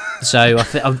 so I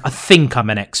think I'm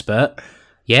an expert.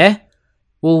 Yeah?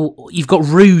 Well, you've got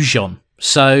rouge on,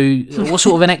 so what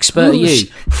sort of an expert are you?"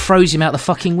 Throws him out the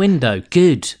fucking window.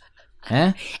 Good.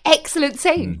 Yeah? Excellent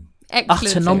scene. Excellent Utter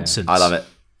scene. nonsense. I love it.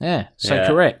 Yeah, so Yeah,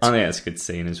 correct. I think that's a good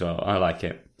scene as well. I like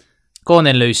it. Go on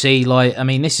then, Lucy.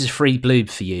 This is a free bloob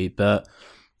for you, but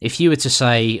if you were to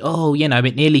say,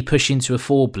 it nearly pushed into a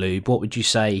 4 bloob, what would you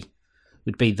say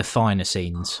would be the finer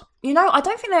scenes? I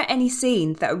don't think there are any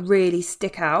scenes that really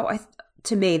stick out.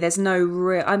 To me, there's no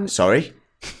real. Sorry.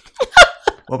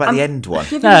 What about the end one?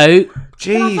 No, Can I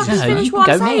Jesus. fucking No, finish you can what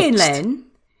I'm go saying, next. Len?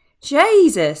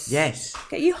 Jesus. Yes.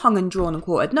 Get you hung and drawn and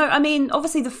quartered. No, I mean,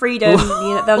 obviously the freedom,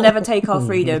 they'll never take our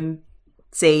freedom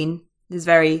scene is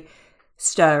very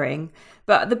stirring.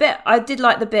 But I did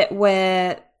like the bit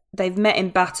where they've met in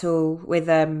battle with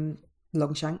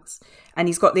Longshanks, and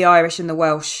he's got the Irish and the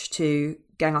Welsh to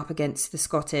gang up against the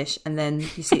Scottish, and then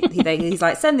you see he's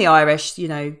like, "Send the Irish,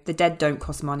 the dead don't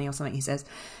cost money," or something he says.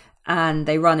 And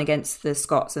they run against the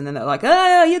Scots, and then they're like,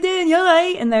 "Oh, you're doing, you're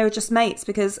late," and they were just mates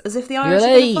because as if the Irish are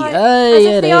going to fight, as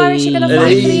if the Irish are going to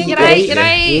fight for the English.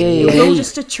 It was all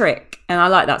just a trick, and I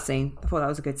like that scene. I thought that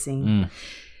was a good scene.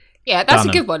 Yeah, that's Done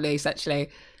a good one, Luce, actually.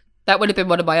 That would have been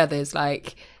one of my others.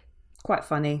 Like, Quite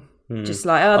funny. Just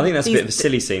like, I think that's a bit of a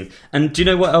silly scene. And do you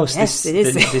know what else? Yes, it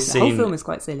is. This The whole scene, film is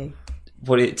quite silly.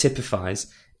 what it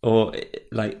typifies or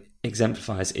like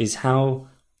exemplifies is how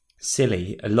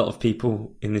silly a lot of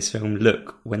people in this film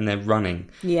look when they're running.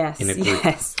 Yes, in a group.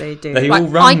 yes, they do. They Like, all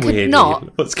run I could weirdly. not-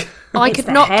 I It's could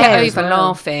the not hair get as over well.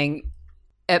 laughing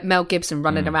at Mel Gibson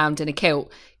running around in a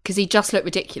kilt because he just looked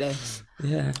ridiculous.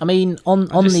 Yeah. I mean, on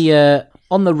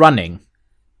the running,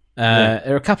 there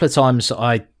are a couple of times that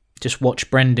I just watched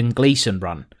Brendan Gleeson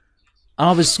run.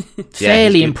 I was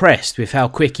fairly he's good. impressed with how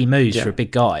quick he moves for a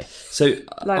big guy. So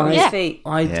Like on his feet.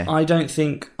 I don't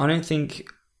think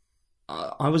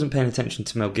I wasn't paying attention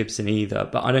to Mel Gibson either,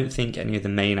 but I don't think any of the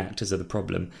main actors are the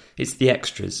problem. It's the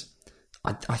extras.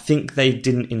 I think they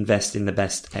didn't invest in the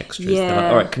best extras. They're like, Yeah.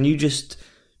 all right, can you just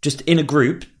in a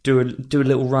group do a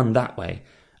little run that way,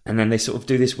 and then they sort of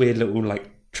do this weird little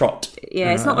like trot.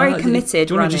 Yeah, it's not very committed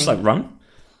Do you want to just running. like run?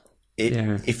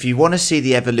 If you want to see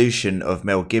the evolution of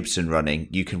Mel Gibson running,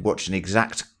 you can watch an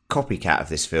exact copycat of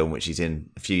this film, which he's in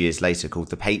a few years later, called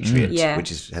The Patriot, Yeah.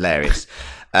 which is hilarious.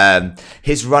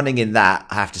 His running in that,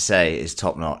 I have to say, is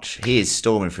top notch. He is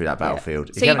storming through that battlefield.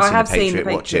 If See, you haven't I seen have The seen Patriot, the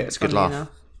Patriot. watch it. It's a good funnily laugh.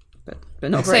 enough,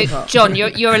 but not So, great. part. John,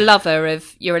 you're a lover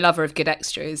of good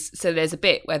extras. So there's a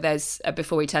bit where there's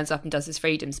before he turns up and does his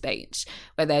freedom speech,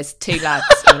 where there's 2 lads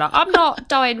who are like, "I'm not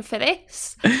dying for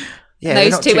this." Yeah, Those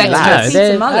they're not two too extras. loud. Peter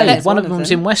they're- Mullen hey, is one one of of them's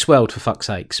them. in Westworld, for fuck's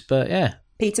sakes. But yeah,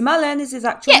 Peter Mullen is his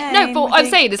actual Yeah, name. no, but what I I'm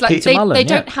think. saying is like Peter they Mullen,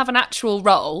 don't yeah. have an actual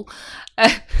role You're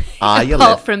apart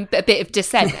live. from a bit of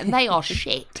dissent, and they are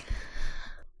shit.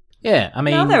 yeah. I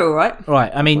mean, No, they're all right.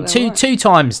 right. I mean, Well, they're two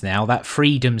times now that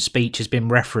freedom speech has been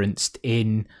referenced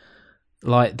in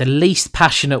like the least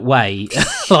passionate way,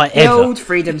 like The ever. old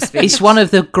freedom speech. It's one of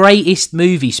the greatest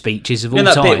movie speeches of You all know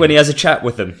that time. bit when he has a chat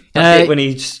with them. That Uh, bit when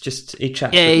he he chats. yeah,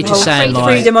 with he's them. just saying like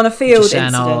freedom on a field just saying,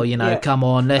 incident. "Oh, Yeah. come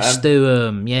on, let's do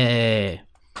them." Yeah.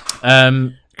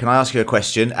 Can I ask you a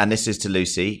question? And this is to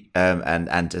Lucy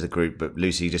and to the group, but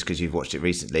Lucy, just because you've watched it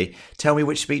recently, tell me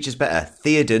which speech is better: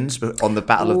 Theoden's on the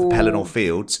Battle of the Pelennor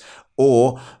Fields,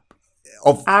 or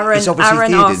Aaron, it's obviously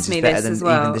Aaron Theoden's asked me is better this than as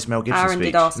well. even this Mel Gibson Aaron speech.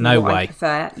 did ask me No what I way.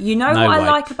 prefer. You know No what way.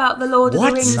 I like about the Lord of What?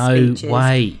 the Rings No speeches?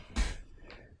 way.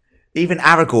 Even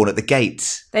Aragorn at the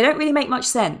gates. They don't really make much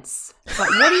sense. Like,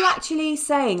 what are you actually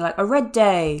saying? Like, a red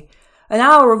day, an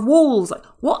hour of walls. Like,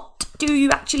 what do you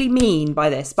actually mean by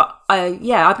this? But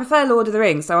I prefer Lord of the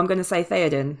Rings, so I'm going to say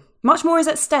Theoden. Much more is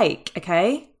at stake,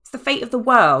 okay? the fate of the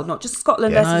world, not just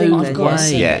Scotland Yeah. versus No England.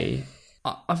 way. Yeah.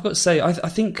 I've got to say, I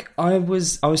think I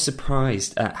was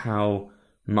surprised at how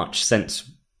much sense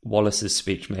Wallace's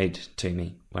speech made to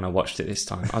me when I watched it this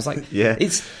time. I was like, Yeah.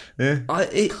 it's Yeah.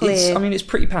 Clear. I mean, it's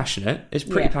pretty passionate. It's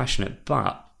pretty Yeah. passionate,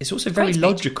 but it's also very Great speech.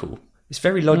 logical. It's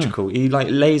very logical. He like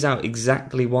lays out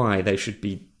exactly why they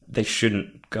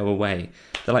shouldn't go away.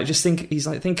 They're like,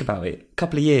 think about it. A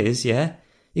couple of years, yeah,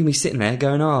 you can be sitting there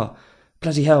going, oh,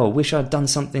 bloody hell, wish I'd done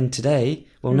something today.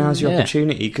 Well, now's your Yeah.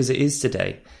 opportunity because it is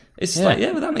today. It's Yeah. like,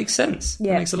 yeah, well, that makes sense.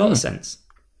 Yeah. That makes a lot of sense.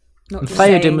 Not And just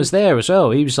Theoden saying- was there as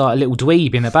well. He was like a little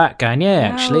dweeb in the back going, yeah,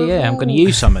 actually, yeah, I'm going to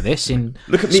use some of this in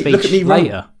Look at me- speech look at me run.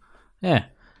 later. Yeah.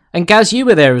 And Gaz, you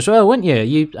were there as well, weren't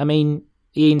you?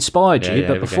 He inspired Yeah, you, yeah,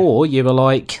 but here we before you were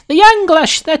like, the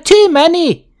English, they're too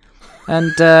many.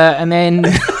 And then...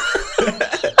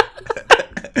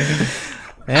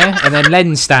 yeah, and then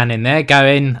Len's standing there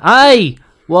going, hey,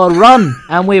 we'll run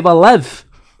and we will live.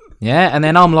 Yeah, and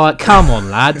then I'm like, come on,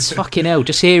 lads, fucking hell,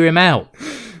 just hear him out.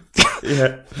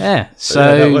 Yeah. Yeah, so...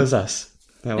 Yeah, that was us.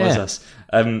 That was Yeah. us.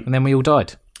 And then we all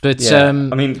died. But, Yeah, I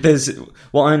mean, there's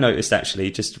what I noticed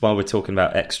actually, just while we're talking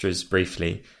about extras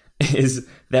briefly, is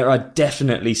there are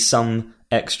definitely some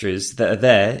extras that are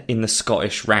there in the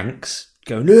Scottish ranks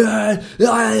going, "Ah,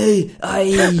 aye,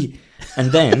 aye,"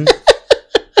 and then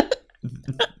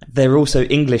there are also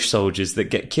English soldiers that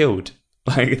get killed.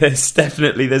 Like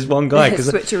there's one guy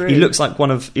because Switcheroo. he looks like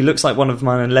one of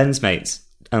mine and Len's mates.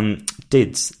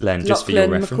 Dids, Len, just for your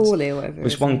Lachlan reference. Macaulay or whatever.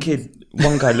 Which his one name is.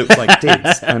 one guy looked like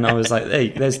Dids, and I was like, hey,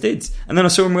 there's Dids. And then I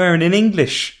saw him wearing an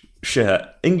English shirt,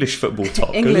 English football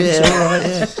top. England Yeah, shirt. all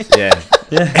right, yeah.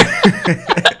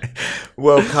 Yeah.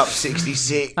 World Cup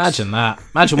 66. imagine that.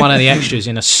 Imagine one of the extras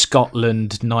in a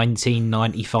Scotland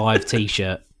 1995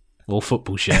 t-shirt. Or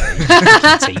football shirt.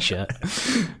 T-shirt.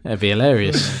 That'd be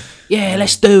hilarious. Yeah,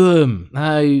 let's do them.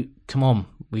 No, come on.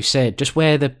 We've said, just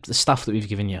wear the stuff that we've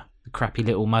given you. The crappy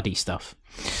little muddy stuff.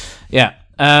 Yeah.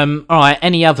 All right,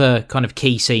 any other kind of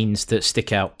key scenes that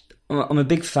stick out? I'm a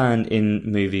big fan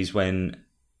in movies when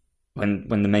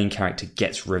the main character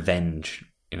gets revenge,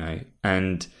 you know,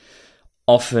 and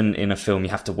often in a film you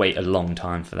have to wait a long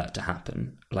time for that to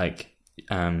happen. Like,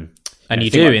 And you you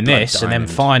think do like in Blood this, and then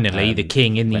Diamond, finally the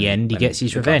king in the when- end, he when gets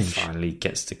his the guy revenge. Finally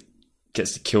gets to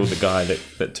kill the guy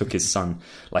that took his son.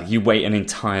 Like, you wait an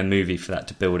entire movie for that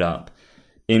to build up.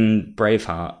 In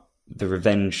Braveheart, the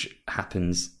revenge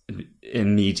happens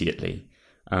immediately.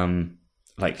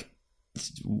 Like,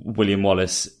 William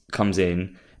Wallace comes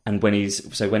in, and when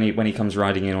he comes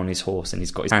riding in on his horse, and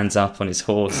he's got his hands up on his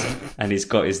horse, and he's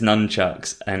got his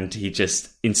nunchucks, and he just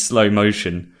in slow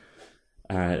motion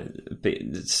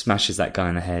smashes that guy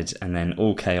in the head, and then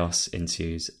all chaos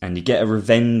ensues, and you get a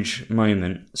revenge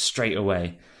moment straight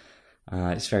away.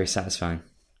 It's very satisfying.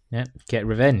 Yeah, get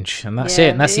revenge, and that's Yeah, it.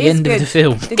 And that's it the is end of good. the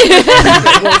film. The good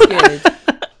was good.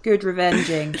 Good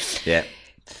revenging. Yeah.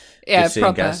 Yeah, Good seeing,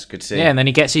 proper. Gaz. Good seeing. Yeah, and then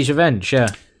he gets his revenge. Yeah,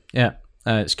 yeah,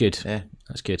 it's good. Yeah.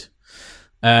 That's good.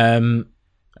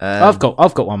 I've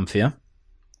got one for you.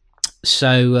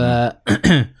 So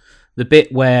the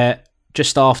bit where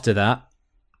just after that,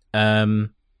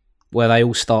 where they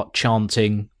all start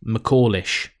chanting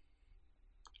McCallish,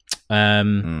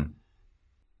 and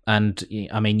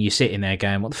I mean, you're sitting there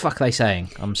going, "What the fuck are they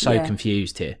saying?" I'm so Yeah.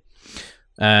 confused here.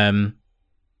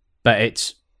 But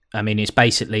it's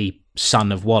basically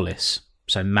son of Wallace.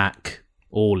 So Mac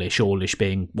Orlish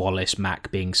being Wallace,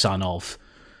 Mac being son of.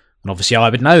 And obviously I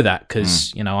would know that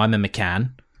because, I'm a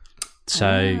McCann.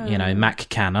 So, Mac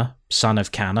Canner, son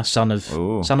of Canner, son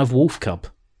of Wolf Cub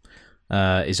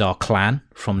is our clan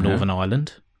from Northern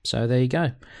Ireland. So there you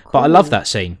go. But I love that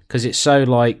scene because it's so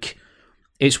like,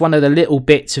 it's one of the little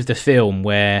bits of the film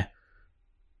where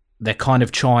they're kind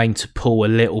of trying to pull a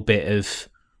little bit of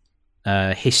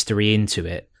history into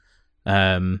it.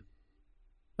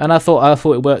 And I thought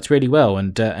it worked really well.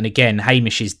 And again,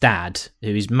 Hamish's dad, who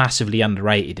is massively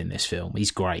underrated in this film, he's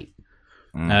great.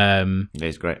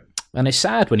 He's great. And it's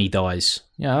sad when he dies.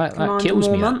 That Commander kills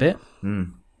me that Mormont. bit.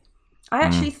 I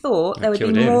actually thought there would be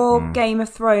killed him. more Game of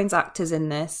Thrones actors in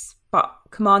this, but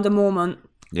Commander Mormont,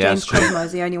 Yeah, James that's true. Cosmo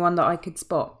is the only one that I could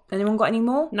spot. Anyone got any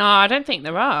more? No, I don't think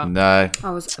there are. No.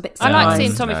 I was a bit I like surprised.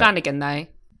 seeing Tommy No. Flanagan though.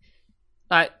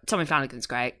 Like Tommy Flanagan's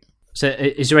great. So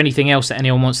is there anything else that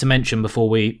anyone wants to mention before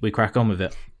we crack on with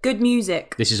it? Good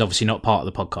music. This is obviously not part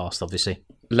of the podcast, obviously.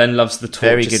 Len loves the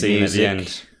Very torture good scene music. at the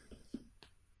end.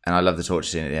 And I love the torture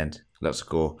scene at the end. Lots of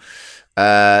gore.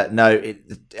 I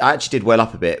actually did well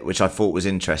up a bit, which I thought was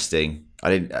interesting.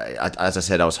 As I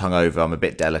said, I was hungover. I'm a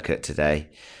bit delicate today.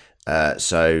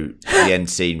 So the end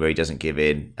scene where he doesn't give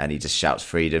in and he just shouts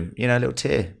freedom, a little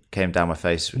tear came down my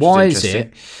face. Which Why is is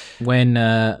it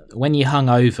interesting. when you're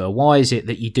hungover? Why is it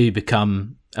that you do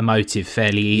become emotive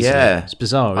fairly easily? Yeah. It's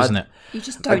bizarre, isn't it? You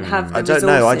just don't have the I don't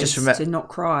resources know, I just to not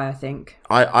cry, I think.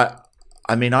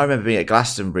 I mean, I remember being at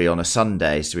Glastonbury on a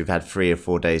Sunday, so we've had 3 or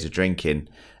 4 days of drinking,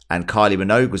 and Kylie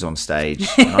Minogue was on stage,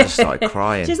 and I just started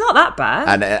crying. She's not that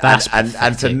bad.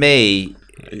 And for me,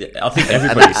 I think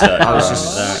everybody started. I was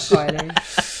just,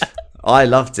 I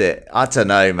loved it. I don't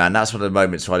know, man. That's one of the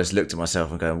moments where I just looked at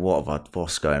myself and going,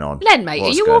 what's going on? Len, mate,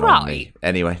 What's are you going all on with right? me?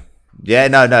 Anyway. Yeah,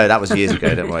 no, that was years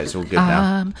ago. Don't worry, it's all good now.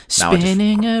 I'm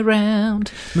spinning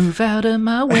around, move out of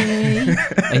my way.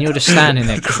 And you're just standing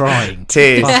there crying.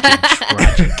 Tears.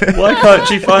 Fucking tragic. Why can't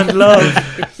you find love?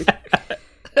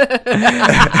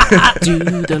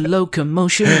 Do the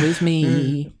locomotion with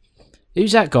me.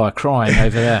 Who's that guy crying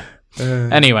over there?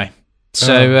 Anyway,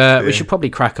 so we should probably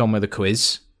crack on with the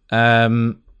quiz. Yeah,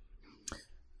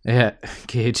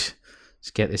 good. Let's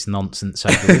get this nonsense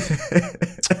over with.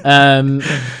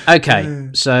 Okay,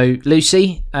 so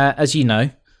Lucy, as you know,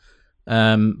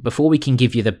 before we can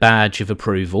give you the badge of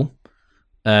approval,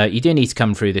 you do need to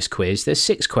come through this quiz. There's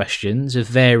 6 questions of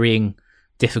varying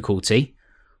difficulty.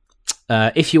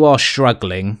 If you are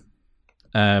struggling,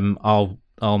 I'll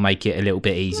make it a little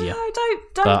bit easier. No, don't.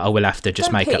 But I will have to just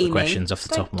don't make up pity the me. questions off the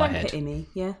top of my Don't head. pity me,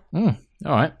 yeah. All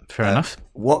right, fair enough.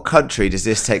 What country does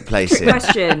this take place in?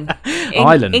 Question.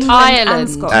 Ireland. England Ireland. and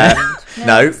Scotland.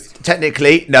 No,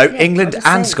 technically, no. England just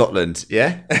and saying. Scotland,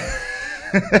 yeah?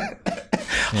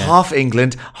 Half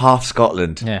England, half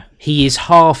Scotland. Yeah, he is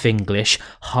half English,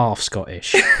 half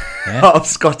Scottish. Half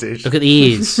Scottish. Look at the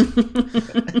ears.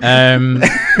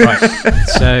 Right.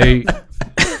 So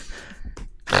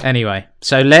anyway,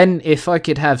 so Len, if I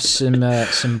could have some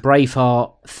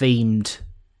Braveheart themed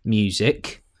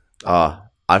music.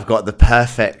 I've got the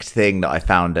perfect thing that I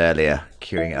found earlier.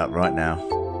 Queuing it up right now.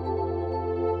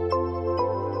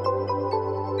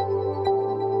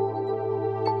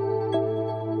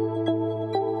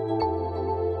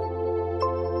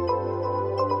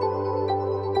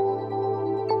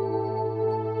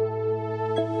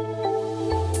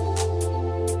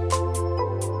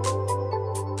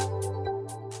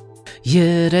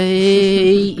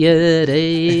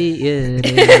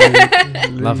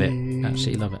 Love it.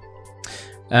 Absolutely love it.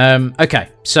 Okay,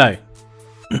 so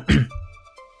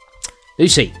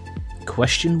Lucy,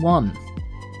 question 1.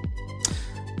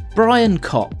 Brian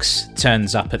Cox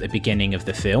turns up at the beginning of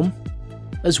the film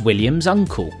as William's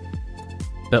uncle.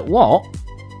 But what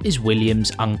is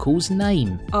William's uncle's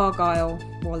name? Argyle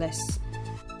Wallace.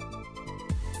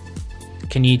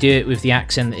 Can you do it with the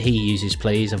accent that he uses,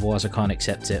 please? Otherwise I can't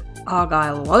accept it.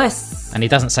 Argyle Wallace. And he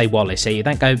doesn't say Wallace, you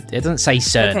don't go. It doesn't say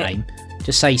surname.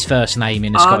 Just say his first name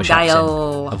in a Scottish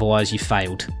Argyle. accent. Otherwise, you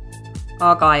failed.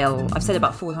 Argyle. I've said it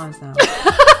about 4 times now.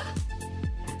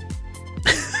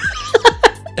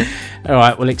 All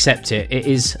right, we'll accept it. It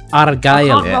is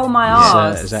Argyle. I can't roll my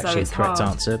R's, Is actually so it's the correct hard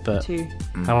answer, but to-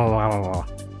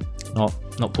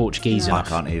 not Portuguese I enough.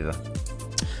 can't either.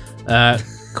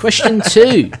 Question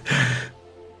 2.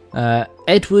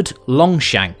 Edward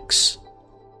Longshanks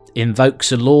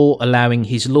invokes a law allowing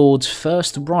his lord's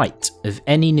first right of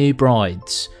any new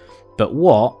brides. But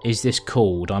what is this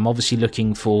called? I'm obviously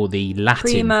looking for the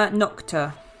Latin. Prima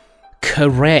Nocta.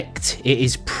 Correct. It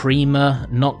is Prima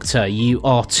Nocta. You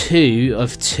are 2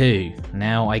 of 2.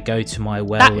 Now I go to my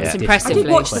well That's of difficult impressive, I did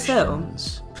watch the film.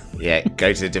 questions. Yeah,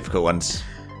 go to the difficult ones.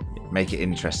 Make it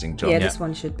interesting, John. Yeah, this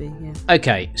one should be, yeah.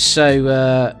 Okay,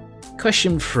 so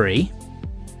question 3.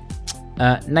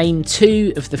 Name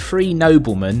 2 of the 3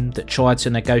 noblemen that tried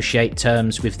to negotiate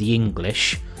terms with the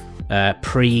English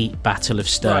pre-Battle of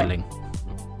Stirling.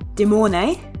 De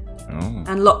Mornay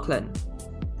and Lachlan.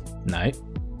 No.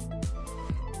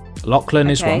 Lachlan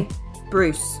is one.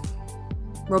 Bruce.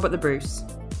 Robert the Bruce.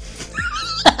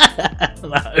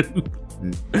 No.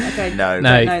 Okay. No. Don't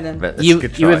know them. But that's a You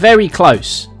good were try. very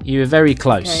close. You were very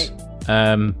close.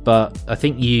 Okay. But I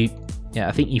think you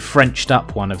Frenched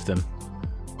up one of them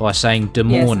by saying De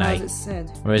Mornay, Yes, as it said.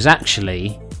 whereas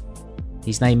actually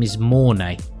his name is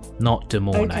Mornay, not De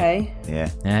Mornay. Okay.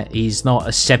 Yeah. Yeah, he's not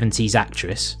a 70s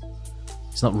actress.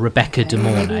 It's not Rebecca De Maybe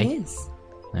it Mornay. is.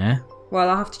 Yeah, Well,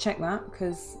 I'll have to check that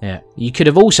because yeah. You could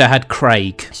have also had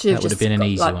Craig. should That would have been an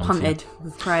easy like one. For you. punted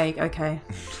with Craig. Okay.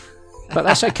 But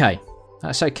that's okay.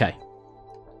 That's okay.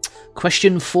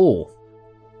 Question 4.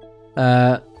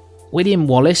 William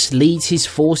Wallace leads his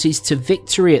forces to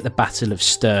victory at the Battle of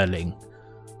Stirling.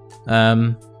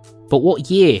 But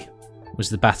what year was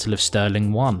the Battle of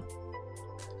Stirling won?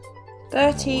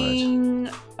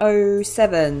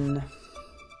 1307.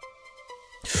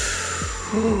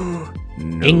 No.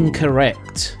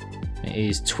 Incorrect. It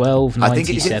is 12.97. I think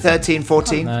is it 13,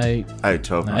 14? No. Oh,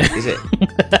 12. No. Is it?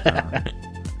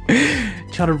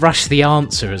 Trying to rush the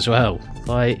answer as well.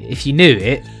 Like, if you knew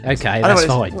it, okay, that's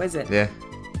know fine. What is it? Yeah.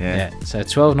 Yeah. So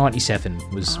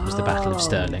 12.97 was the Battle of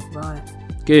Stirling. Right.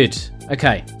 Good.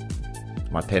 Okay.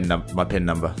 My pin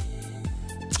number.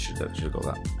 Should have got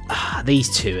that.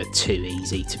 These two are too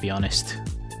easy, to be honest.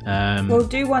 We'll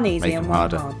do one easy Make and them one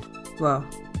harder. hard. Well,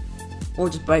 or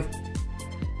just both.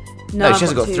 No, I've she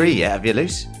hasn't got two. 3 yet, have you,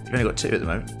 Luce? You've only got 2 at the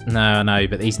moment. No,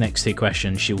 but these next 2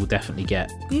 questions she will definitely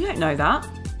get. You don't know that.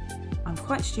 I'm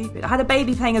quite stupid. I had a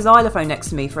baby playing a xylophone next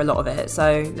to me for a lot of it,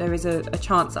 so there is a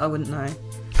chance that I wouldn't know.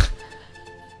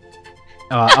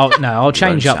 I'll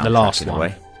change You up won't the sound last cracking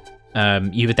one. away.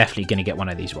 You were definitely going to get one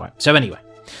of these right. So anyway,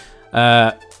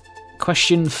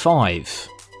 question 5.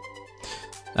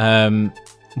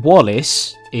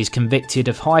 Wallace is convicted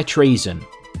of high treason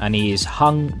and he is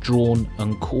hung, drawn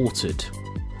and quartered.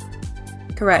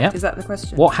 Correct. Yep. Is that the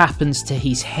question? What happens to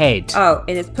his head? Oh,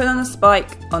 it is put on a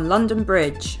spike on London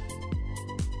Bridge.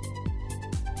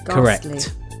 Ghastly.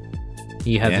 Correct.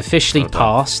 You have Yeah, officially well done.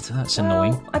 passed. That's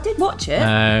annoying. Well, I did watch it.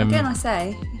 Again, I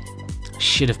say.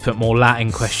 Should have put more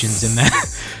Latin questions in there.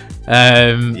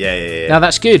 Yeah. No,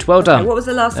 that's good. Well done. Okay, what was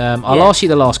the last? I'll ask you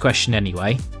the last question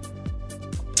anyway.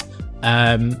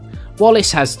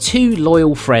 Wallace has 2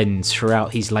 loyal friends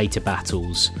throughout his later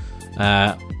battles.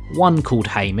 One called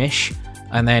Hamish,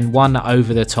 and then one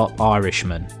over-the-top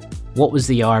Irishman. What was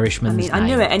the I Irishman's mean, name? I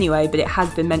knew it anyway, but it has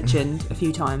been mentioned a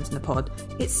few times in the pod.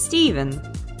 It's Stephen.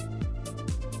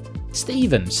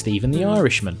 Stephen the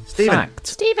Irishman. Stephen. Fact.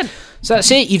 Stephen. So that's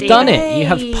it. You've done it. You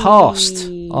have passed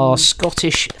our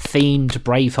Scottish-themed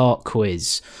Braveheart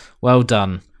quiz. Well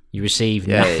done. You receive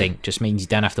Yay. nothing. Just means you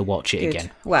don't have to watch it Good.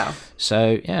 again. Wow.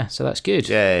 So yeah, so that's good.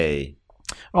 Yay.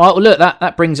 All right. Well, look,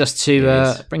 that brings us to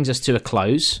Yes. a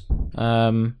close.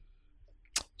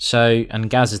 So and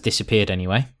Gaz has disappeared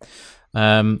anyway.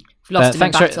 Lost But in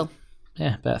thanks battle.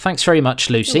 but thanks very much,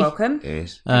 Lucy. You're welcome.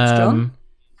 Yes. Thanks, John.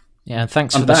 Yeah, and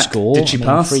thanks I'm for the back. score. Did she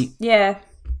pass? Yeah,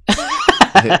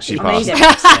 She I made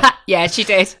passed. it. Yeah, she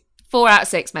did. 4 out of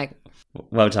 6, Meg.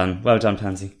 Well done,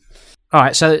 Pansy. All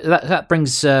right, so that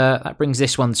brings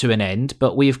this one to an end.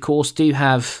 But we of course do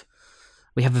have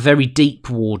a very deep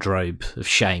wardrobe of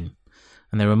shame,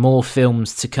 and there are more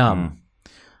films to come.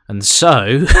 And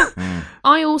so,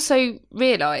 I also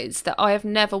realised that I have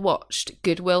never watched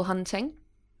Good Will Hunting.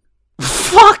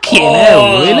 fucking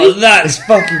hell, really? That's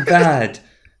fucking bad.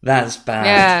 That's bad.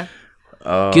 Yeah.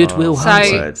 Oh, Goodwill So-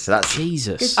 Hunting. word. So that's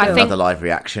Jesus. I another think live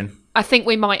reaction. I think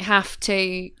we might have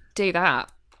to do that.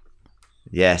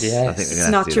 Yes, Yes. I think we're going to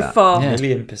have Not to do your that. fault. Yeah.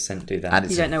 1,000,000% do that. And You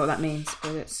it's don't know what that means,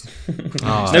 but it's.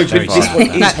 Oh, No, very but this fine. one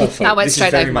is No, her fault. that went This straight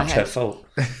is very over my much head. her fault.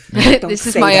 This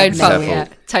is say my that, own fault. Mel. Yeah,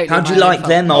 totally. How'd you my own like fault.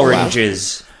 them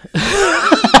oranges?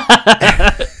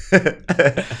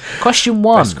 Question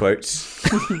 1. best quotes.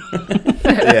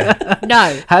 Yeah.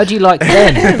 No. How do you like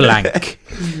then, blank?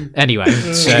 Anyway,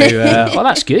 so well,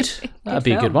 that's good. That'd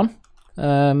be a good one.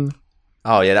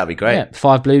 Oh, yeah, that'd be great. Yeah,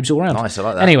 5 bloobs all round. Nice, I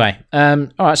like that. Anyway, all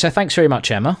right, so thanks very much,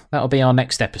 Emma. That'll be our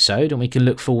next episode, and we can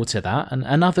look forward to that and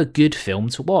another good film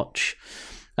to watch.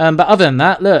 But other than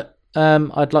that, look,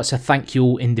 I'd like to thank you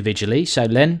all individually. So,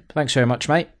 Len, thanks very much,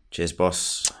 mate. Cheers,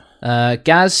 boss.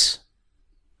 Gaz,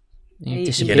 you Eat.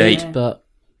 disappeared, Yeah. but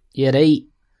you're right.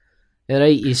 You're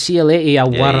right. You see you later, you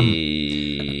worm.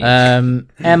 Yay.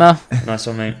 Emma, Nice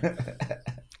one, mate.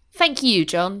 Thank you,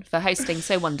 John, for hosting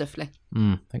so wonderfully.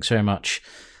 thanks very much.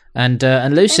 And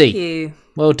Lucy, Thank you.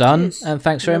 well done, Cheers. and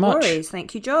thanks very No much. worries.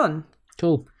 Thank you, John.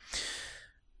 Cool.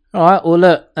 All right. Well,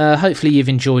 look. Hopefully you've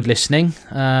enjoyed listening.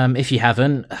 If you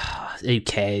haven't, who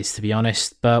cares? To be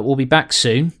honest, but we'll be back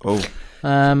soon. Oh,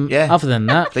 Yeah. Other than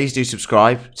that, please do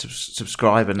subscribe.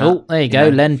 Subscribe and that. oh, there you go.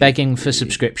 know. Len begging for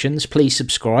subscriptions. Please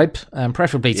subscribe,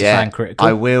 preferably to Fan Critical.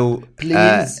 I will.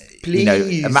 Please, You know,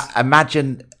 please.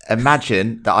 imagine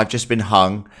that I've just been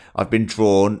hung, I've been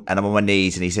drawn, and I'm on my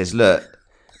knees, and he says, "Look,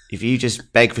 if you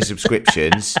just beg for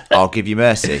subscriptions, I'll give you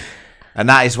mercy." And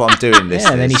that is what I'm doing. This.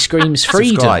 Yeah, and then he screams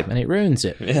freedom, Subscribe. and it ruins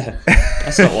it. Yeah,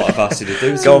 that's not what I've asked you to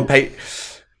do. Go on,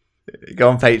 go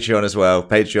on Patreon as well.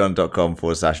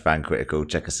 Patreon.com/fancritical.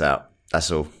 Check us out.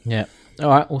 That's all. Yeah. All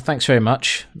right. Well, thanks very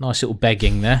much. Nice little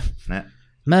begging there. Yeah.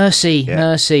 Mercy, Yeah.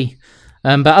 mercy.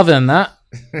 But other than that,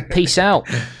 peace out.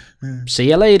 See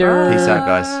you later. Peace out,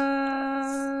 guys.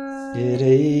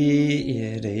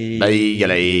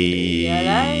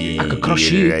 I could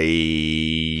crush you.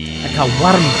 Like a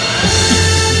worm.